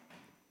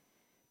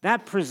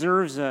 that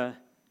preserves a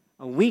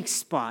weak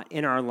spot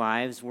in our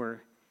lives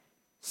where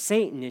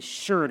Satan is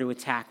sure to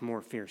attack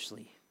more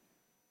fiercely.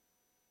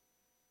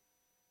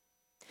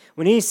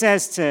 When he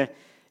says to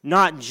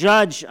not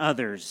judge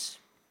others,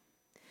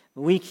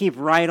 we keep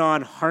right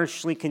on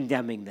harshly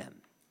condemning them.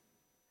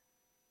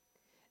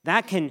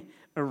 That can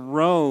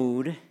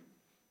erode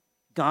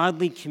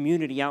godly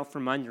community out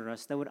from under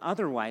us that would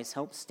otherwise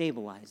help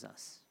stabilize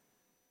us.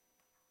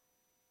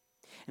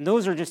 And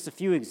those are just a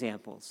few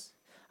examples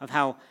of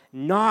how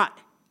not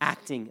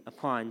acting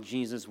upon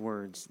Jesus'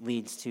 words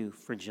leads to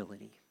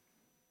fragility.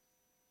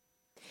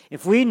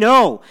 If we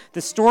know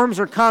the storms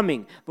are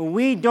coming, but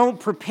we don't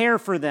prepare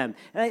for them,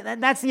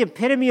 that's the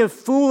epitome of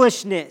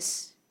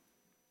foolishness.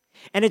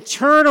 And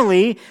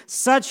eternally,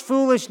 such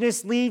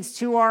foolishness leads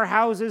to our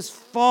houses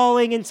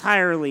falling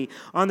entirely.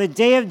 On the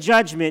day of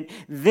judgment,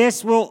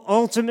 this will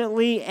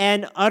ultimately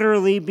and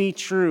utterly be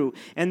true.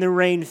 And the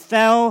rain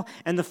fell,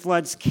 and the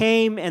floods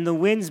came, and the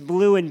winds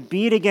blew and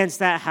beat against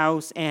that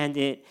house, and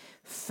it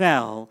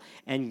fell,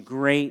 and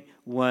great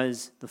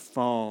was the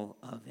fall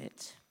of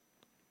it.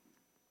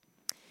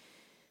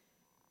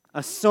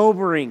 A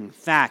sobering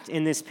fact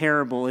in this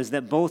parable is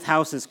that both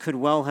houses could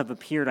well have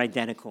appeared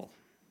identical.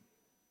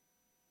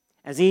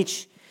 As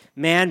each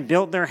man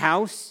built their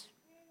house,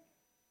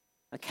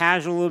 a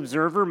casual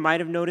observer might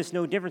have noticed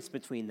no difference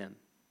between them.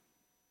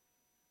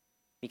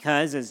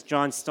 Because, as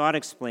John Stott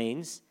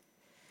explains,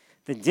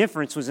 the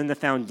difference was in the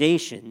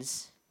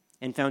foundations,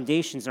 and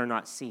foundations are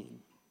not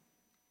seen.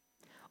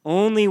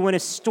 Only when a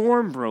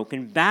storm broke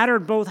and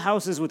battered both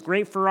houses with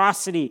great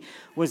ferocity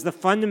was the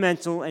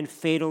fundamental and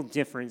fatal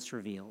difference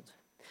revealed.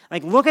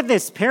 Like, look at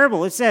this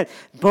parable. It said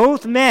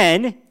both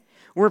men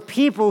were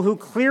people who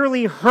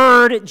clearly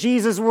heard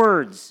Jesus'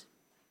 words.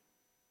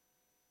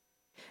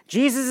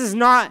 Jesus is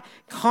not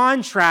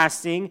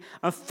contrasting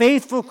a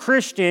faithful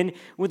Christian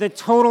with a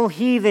total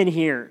heathen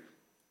here.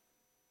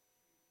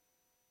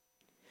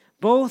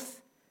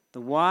 Both the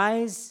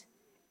wise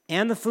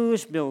and the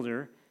foolish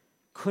builder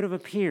could have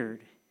appeared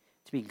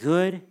to be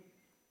good,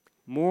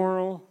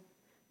 moral,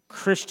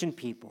 Christian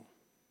people.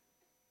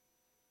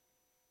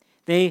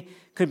 They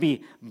could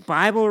be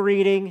Bible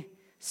reading,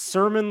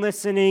 sermon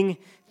listening,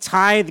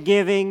 tithe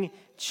giving,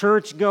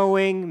 church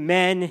going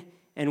men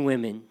and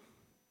women.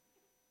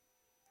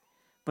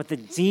 But the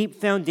deep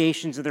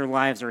foundations of their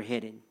lives are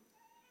hidden,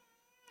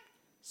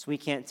 so we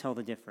can't tell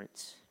the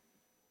difference.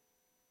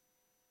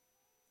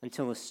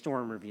 until a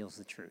storm reveals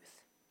the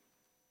truth.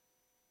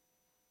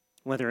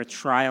 Whether a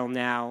trial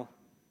now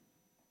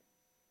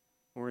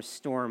or a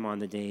storm on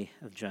the day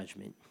of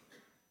judgment.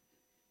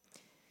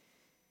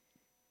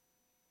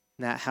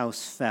 That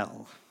house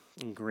fell,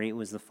 and great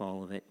was the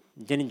fall of it.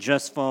 It didn't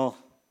just fall,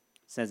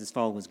 it says its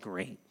fall was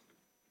great.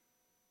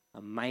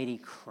 A mighty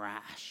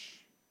crash.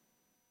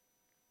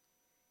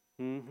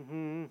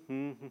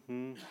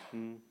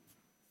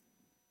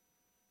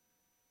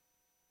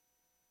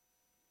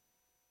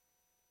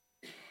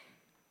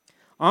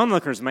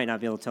 Onlookers might not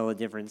be able to tell the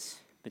difference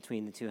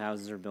between the two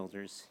houses or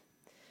builders,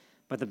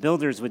 but the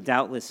builders would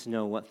doubtless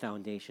know what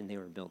foundation they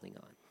were building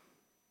on.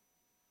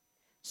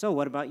 So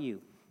what about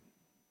you?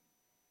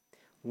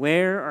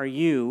 Where are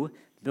you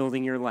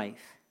building your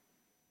life?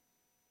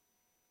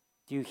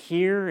 Do you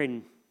hear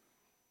and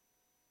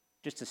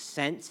just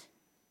assent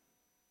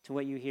to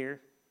what you hear?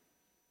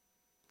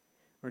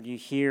 Or do you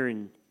hear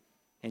and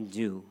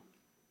do?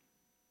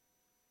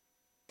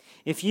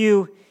 If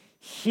you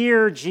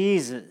hear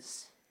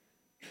Jesus,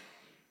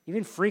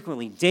 even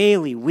frequently,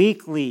 daily,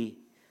 weekly,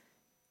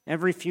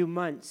 every few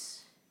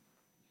months,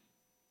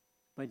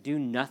 but do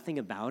nothing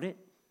about it,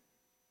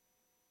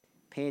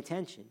 pay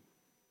attention.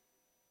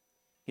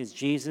 Because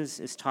Jesus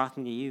is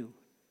talking to you.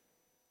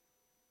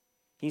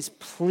 He's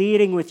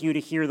pleading with you to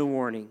hear the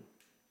warning.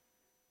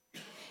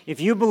 If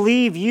you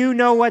believe you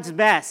know what's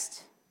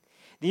best,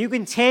 that you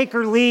can take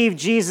or leave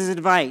Jesus'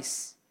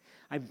 advice,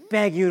 I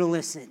beg you to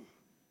listen.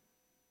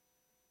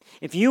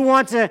 If you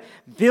want to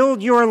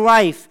build your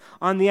life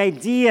on the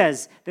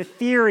ideas, the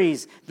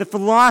theories, the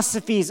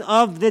philosophies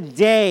of the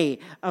day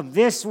of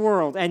this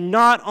world and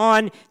not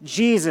on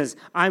Jesus,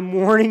 I'm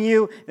warning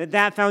you that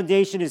that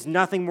foundation is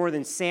nothing more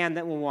than sand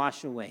that will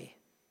wash away.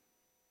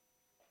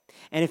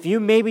 And if you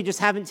maybe just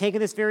haven't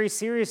taken this very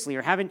seriously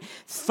or haven't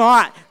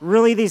thought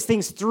really these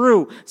things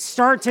through,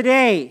 start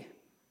today.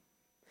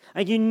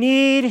 Like you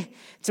need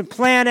to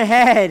plan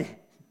ahead.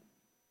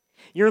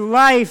 Your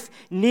life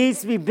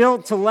needs to be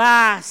built to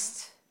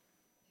last.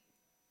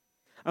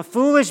 A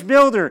foolish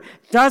builder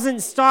doesn't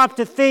stop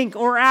to think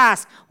or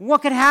ask,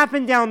 what could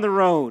happen down the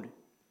road?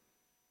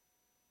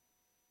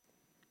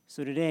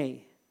 So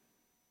today,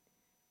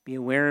 be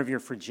aware of your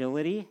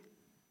fragility,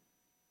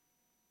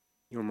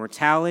 your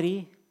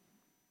mortality,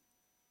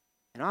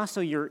 and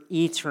also your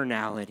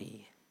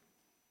eternality.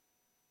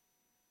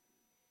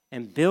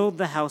 And build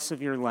the house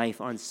of your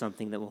life on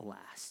something that will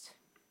last.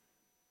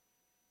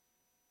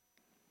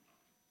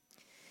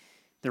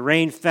 The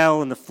rain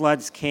fell, and the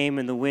floods came,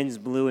 and the winds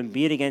blew and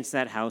beat against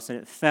that house, and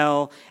it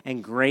fell,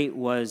 and great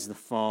was the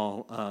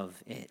fall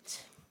of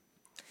it.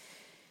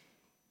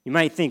 You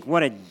might think,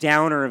 what a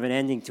downer of an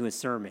ending to a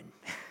sermon.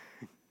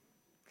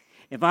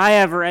 If I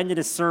ever ended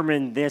a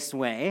sermon this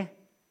way,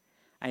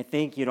 I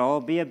think you'd all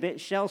be a bit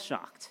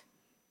shell-shocked.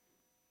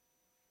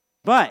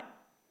 But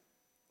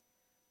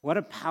what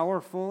a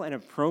powerful and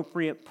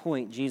appropriate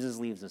point Jesus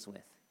leaves us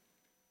with.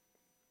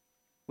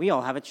 We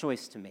all have a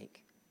choice to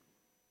make.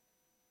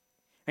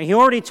 And he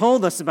already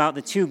told us about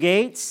the two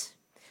gates,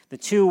 the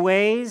two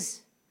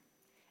ways,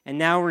 and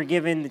now we're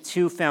given the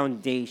two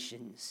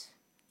foundations.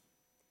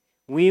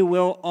 We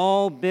will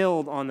all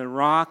build on the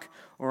rock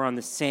or on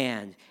the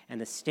sand,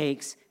 and the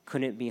stakes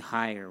couldn't be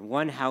higher.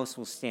 One house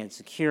will stand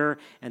secure,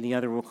 and the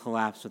other will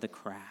collapse with a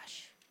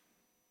crash.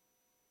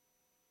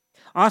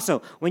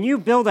 Also, when you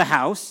build a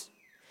house,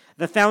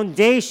 the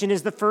foundation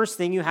is the first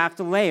thing you have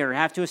to lay or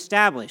have to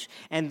establish.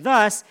 And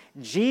thus,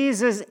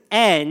 Jesus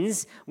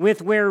ends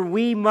with where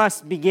we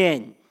must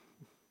begin.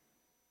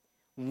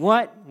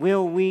 What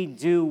will we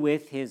do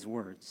with his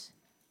words?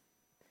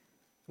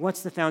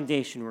 What's the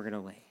foundation we're going to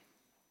lay?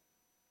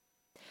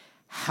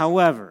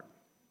 However,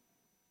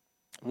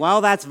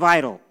 while that's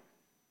vital,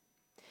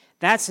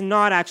 that's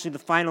not actually the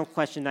final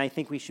question that I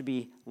think we should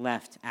be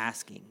left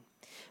asking.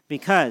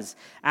 Because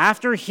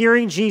after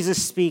hearing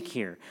Jesus speak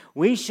here,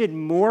 we should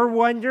more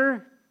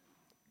wonder,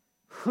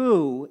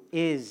 who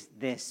is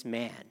this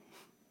man?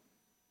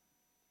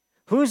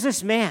 Who's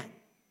this man?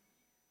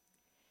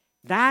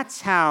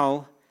 That's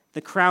how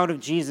the crowd of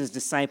Jesus'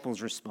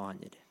 disciples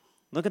responded.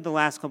 Look at the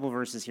last couple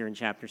verses here in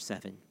chapter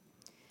 7. It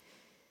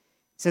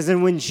says,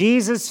 and when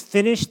Jesus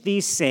finished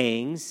these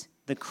sayings,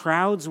 the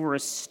crowds were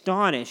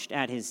astonished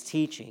at his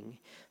teaching,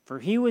 for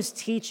he was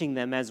teaching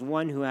them as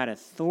one who had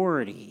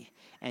authority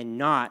and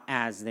not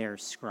as their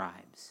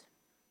scribes.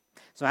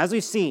 So as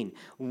we've seen,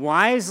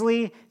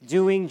 wisely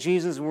doing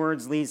Jesus'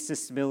 words leads to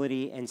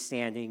stability and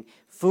standing.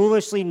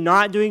 Foolishly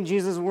not doing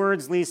Jesus'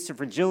 words leads to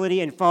fragility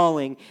and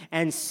falling.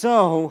 And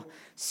so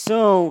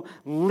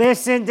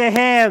listen to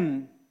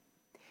him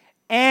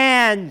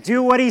and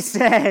do what he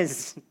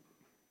says.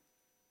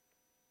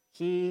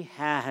 He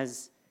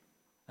has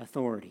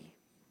authority.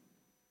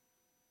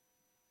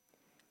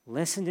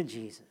 Listen to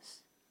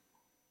Jesus.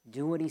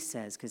 Do what he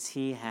says, because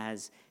he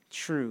has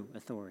true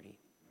authority.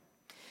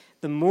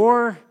 The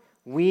more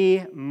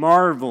we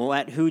marvel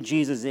at who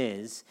Jesus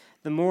is,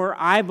 the more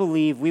I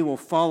believe we will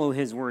follow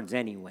his words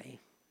anyway.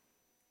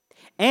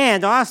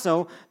 And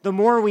also, the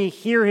more we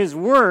hear his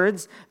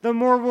words, the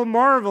more we'll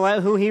marvel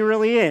at who he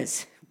really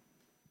is.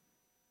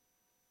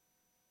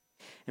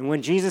 And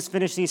when Jesus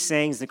finished these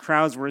sayings, the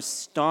crowds were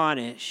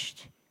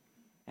astonished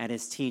at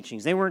his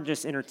teachings. They weren't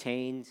just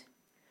entertained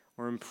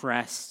or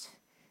impressed.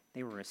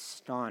 They were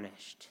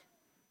astonished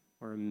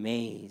or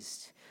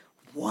amazed.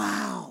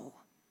 Wow!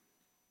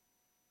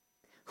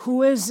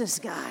 Who is this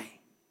guy?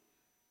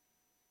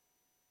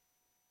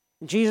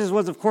 Jesus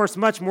was, of course,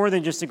 much more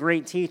than just a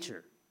great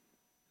teacher.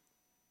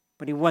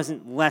 But he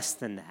wasn't less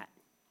than that.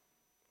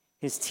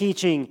 His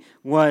teaching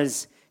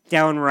was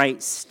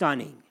downright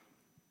stunning.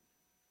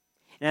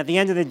 And at the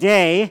end of the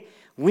day,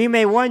 we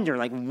may wonder,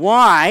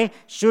 why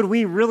should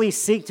we really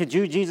seek to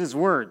do Jesus'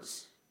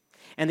 words?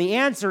 And the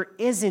answer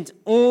isn't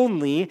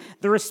only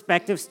the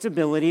respective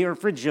stability or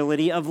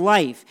fragility of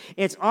life.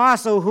 It's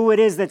also who it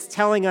is that's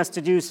telling us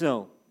to do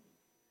so.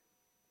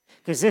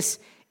 Because this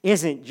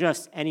isn't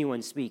just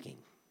anyone speaking.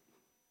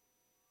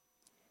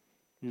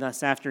 And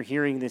thus, after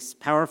hearing this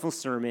powerful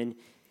sermon,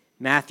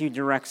 Matthew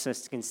directs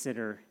us to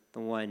consider the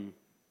one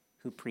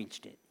who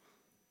preached it.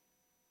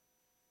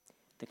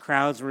 The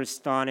crowds were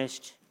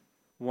astonished.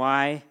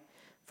 Why?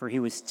 For he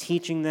was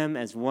teaching them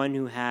as one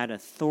who had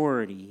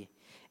authority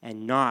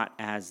and not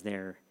as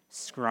their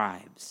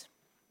scribes.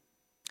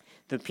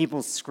 The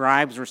people's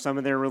scribes were some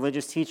of their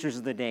religious teachers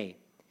of the day.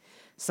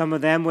 Some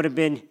of them would have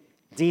been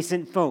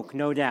decent folk,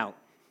 no doubt.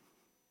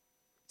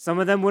 Some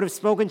of them would have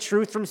spoken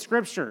truth from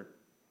Scripture,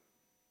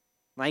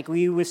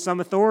 likely with some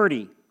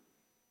authority.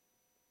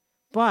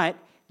 But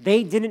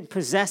they didn't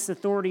possess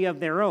authority of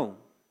their own.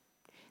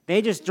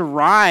 They just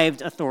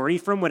derived authority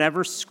from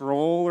whatever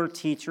scroll or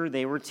teacher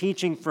they were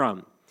teaching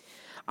from.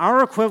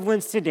 Our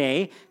equivalents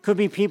today could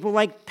be people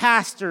like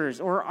pastors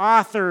or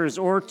authors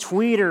or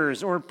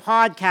tweeters or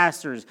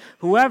podcasters.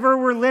 Whoever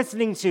we're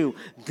listening to,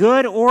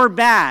 good or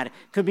bad,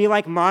 could be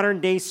like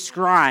modern-day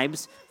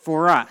scribes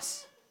for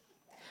us.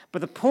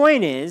 But the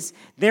point is,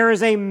 there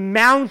is a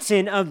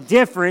mountain of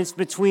difference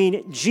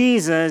between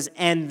Jesus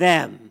and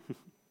them.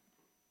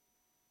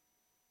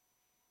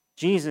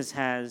 Jesus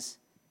has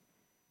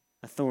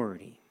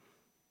authority.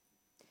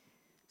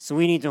 So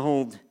we need to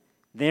hold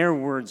their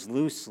words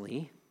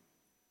loosely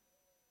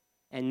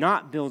and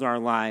not build our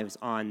lives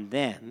on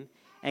them,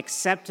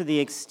 except to the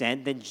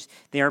extent that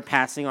they are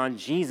passing on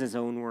Jesus'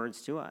 own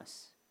words to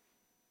us.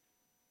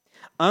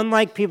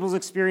 Unlike people's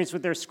experience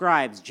with their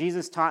scribes,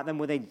 Jesus taught them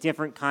with a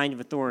different kind of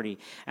authority.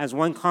 As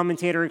one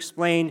commentator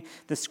explained,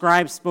 the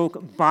scribes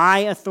spoke by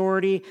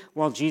authority,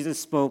 while Jesus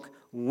spoke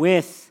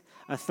with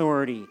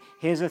authority.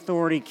 His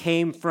authority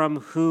came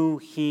from who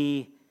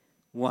he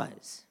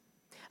was.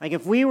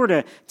 If we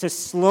were to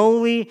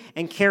slowly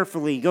and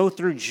carefully go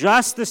through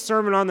just the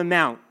Sermon on the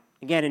Mount,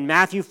 again, in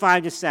Matthew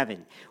 5-7,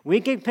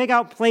 we can pick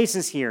out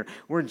places here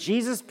where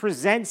Jesus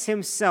presents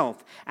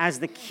himself as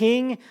the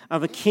king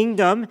of a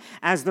kingdom,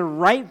 as the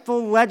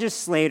rightful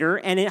legislator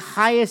and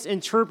highest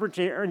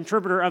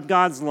interpreter of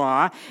God's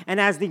law,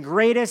 and as the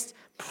greatest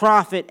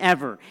prophet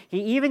ever. He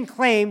even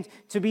claimed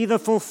to be the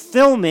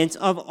fulfillment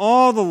of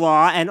all the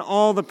law and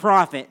all the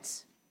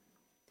prophets.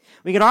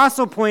 We could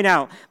also point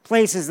out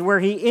places where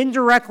he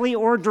indirectly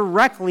or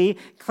directly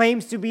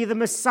claims to be the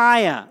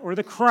Messiah or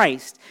the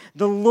Christ,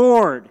 the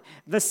Lord,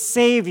 the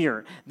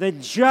Savior, the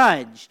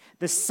Judge,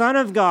 the Son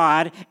of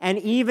God, and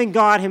even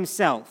God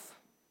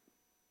himself.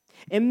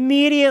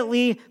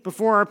 Immediately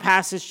before our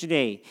passage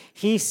today,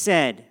 he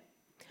said,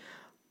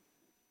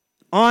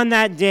 "On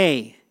that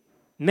day,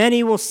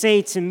 many will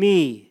say to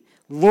me,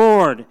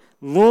 'Lord,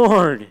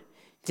 Lord,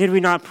 did we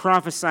not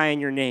prophesy in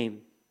your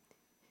name?'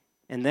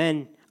 And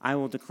then I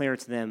will declare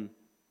to them,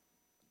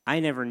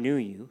 'I never knew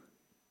you.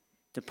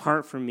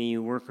 Depart from me,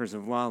 you workers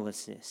of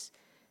lawlessness.'"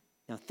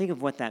 Now think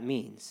of what that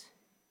means.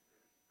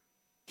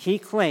 He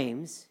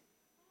claims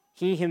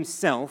he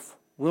himself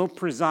will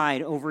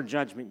preside over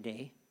Judgment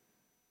Day,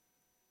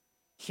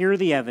 hear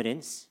the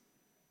evidence,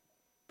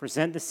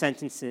 present the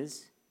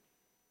sentences.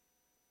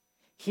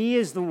 He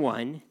is the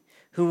one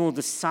who will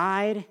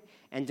decide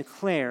and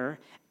declare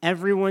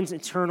everyone's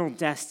eternal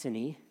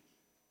destiny.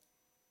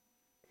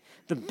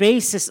 The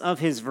basis of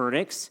his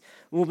verdicts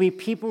will be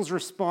people's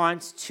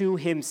response to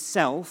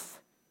himself,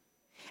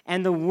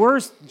 and the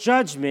worst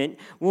judgment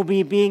will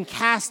be being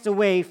cast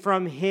away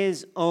from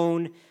his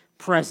own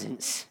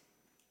presence.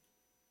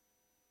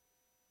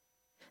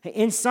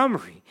 In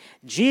summary,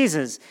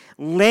 Jesus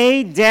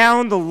laid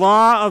down the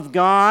law of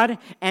God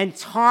and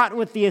taught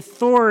with the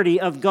authority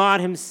of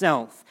God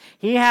himself.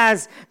 He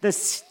has the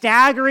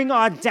staggering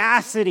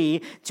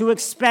audacity to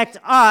expect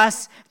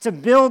us to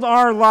build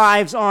our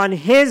lives on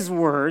his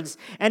words,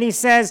 and he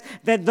says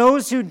that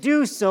those who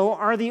do so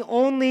are the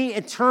only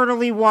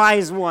eternally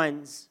wise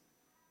ones.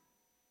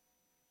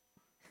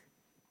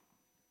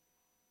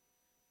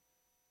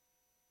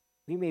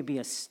 We may be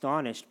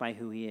astonished by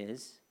who he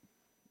is,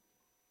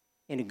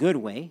 in a good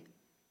way,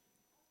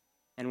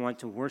 and want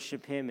to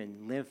worship him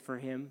and live for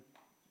him.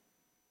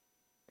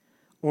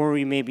 Or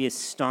we may be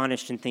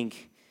astonished and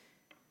think,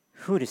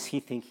 who does he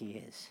think he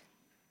is?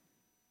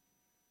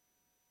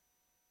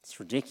 It's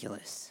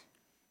ridiculous.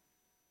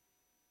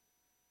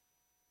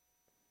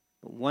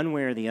 But one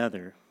way or the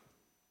other,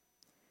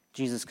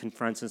 Jesus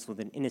confronts us with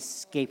an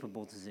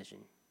inescapable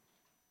decision.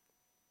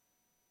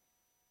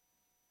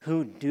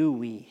 Who do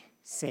we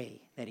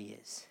say that he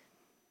is?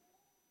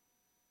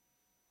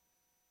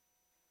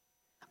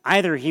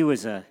 Either he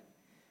was a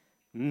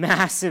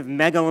massive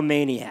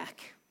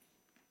megalomaniac,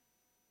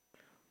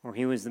 or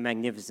he was the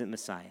magnificent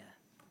Messiah.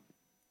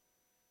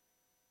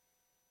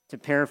 To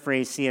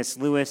paraphrase C.S.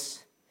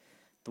 Lewis,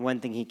 the one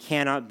thing he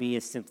cannot be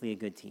is simply a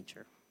good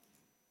teacher.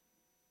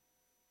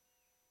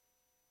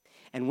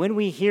 And when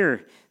we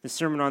hear the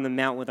Sermon on the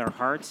Mount with our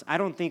hearts, I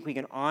don't think we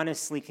can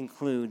honestly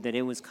conclude that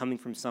it was coming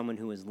from someone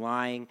who was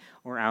lying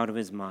or out of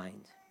his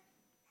mind.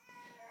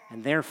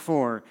 And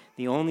therefore,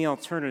 the only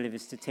alternative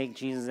is to take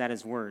Jesus at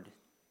his word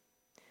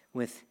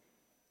with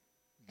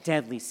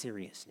deadly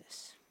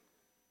seriousness.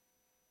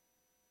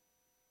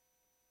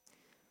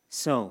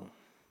 So,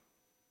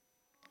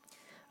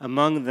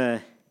 among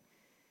the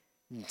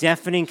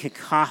deafening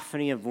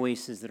cacophony of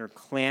voices that are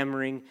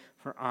clamoring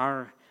for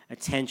our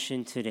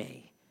attention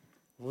today,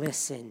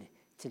 listen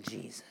to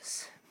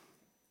Jesus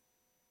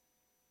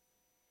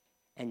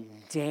and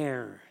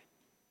dare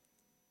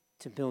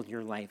to build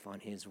your life on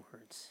his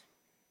words.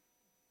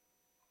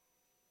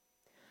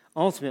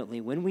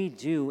 Ultimately, when we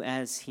do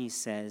as he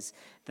says,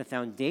 the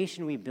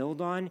foundation we build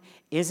on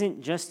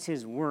isn't just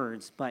his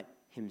words, but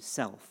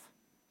himself.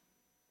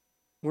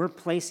 We're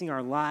placing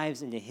our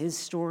lives into his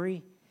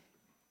story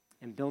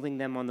and building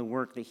them on the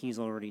work that he's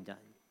already done.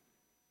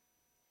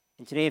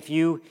 And today, if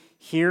you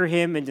hear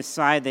him and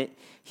decide that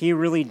he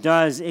really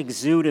does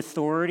exude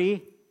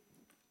authority,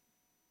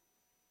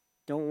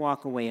 don't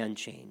walk away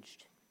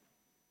unchanged.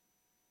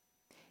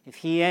 If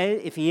he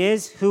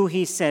is who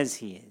he says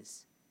he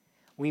is,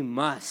 we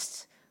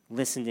must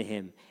listen to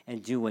him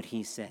and do what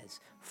he says,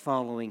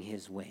 following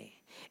his way,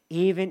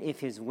 even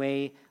if his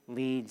way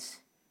leads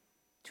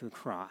to a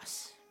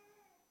cross.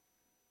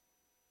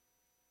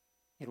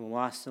 It will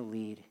also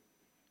lead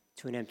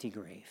to an empty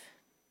grave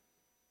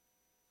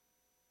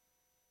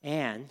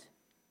and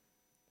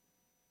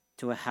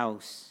to a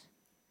house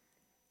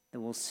that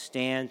will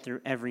stand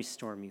through every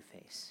storm you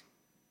face,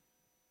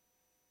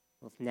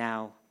 both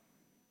now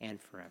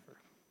and forever.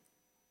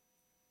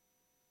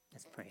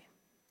 Let's pray.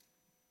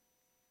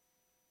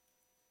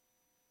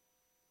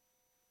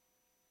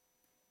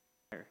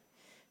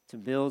 To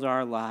build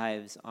our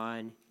lives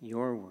on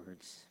your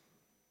words.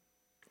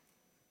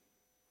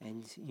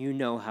 And you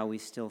know how we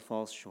still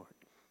fall short.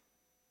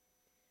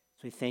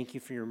 So we thank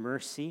you for your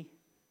mercy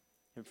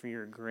and for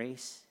your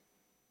grace.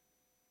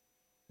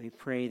 We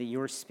pray that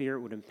your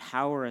Spirit would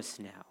empower us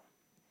now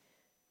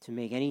to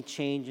make any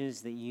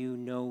changes that you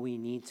know we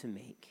need to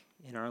make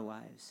in our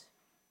lives.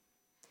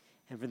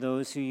 And for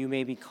those who you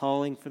may be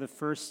calling for the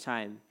first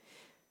time,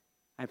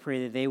 I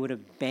pray that they would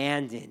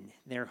abandon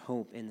their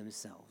hope in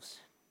themselves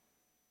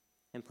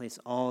and place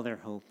all their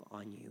hope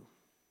on you.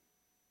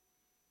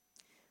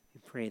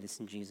 We pray this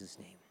in Jesus'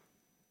 name.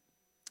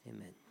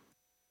 Amen.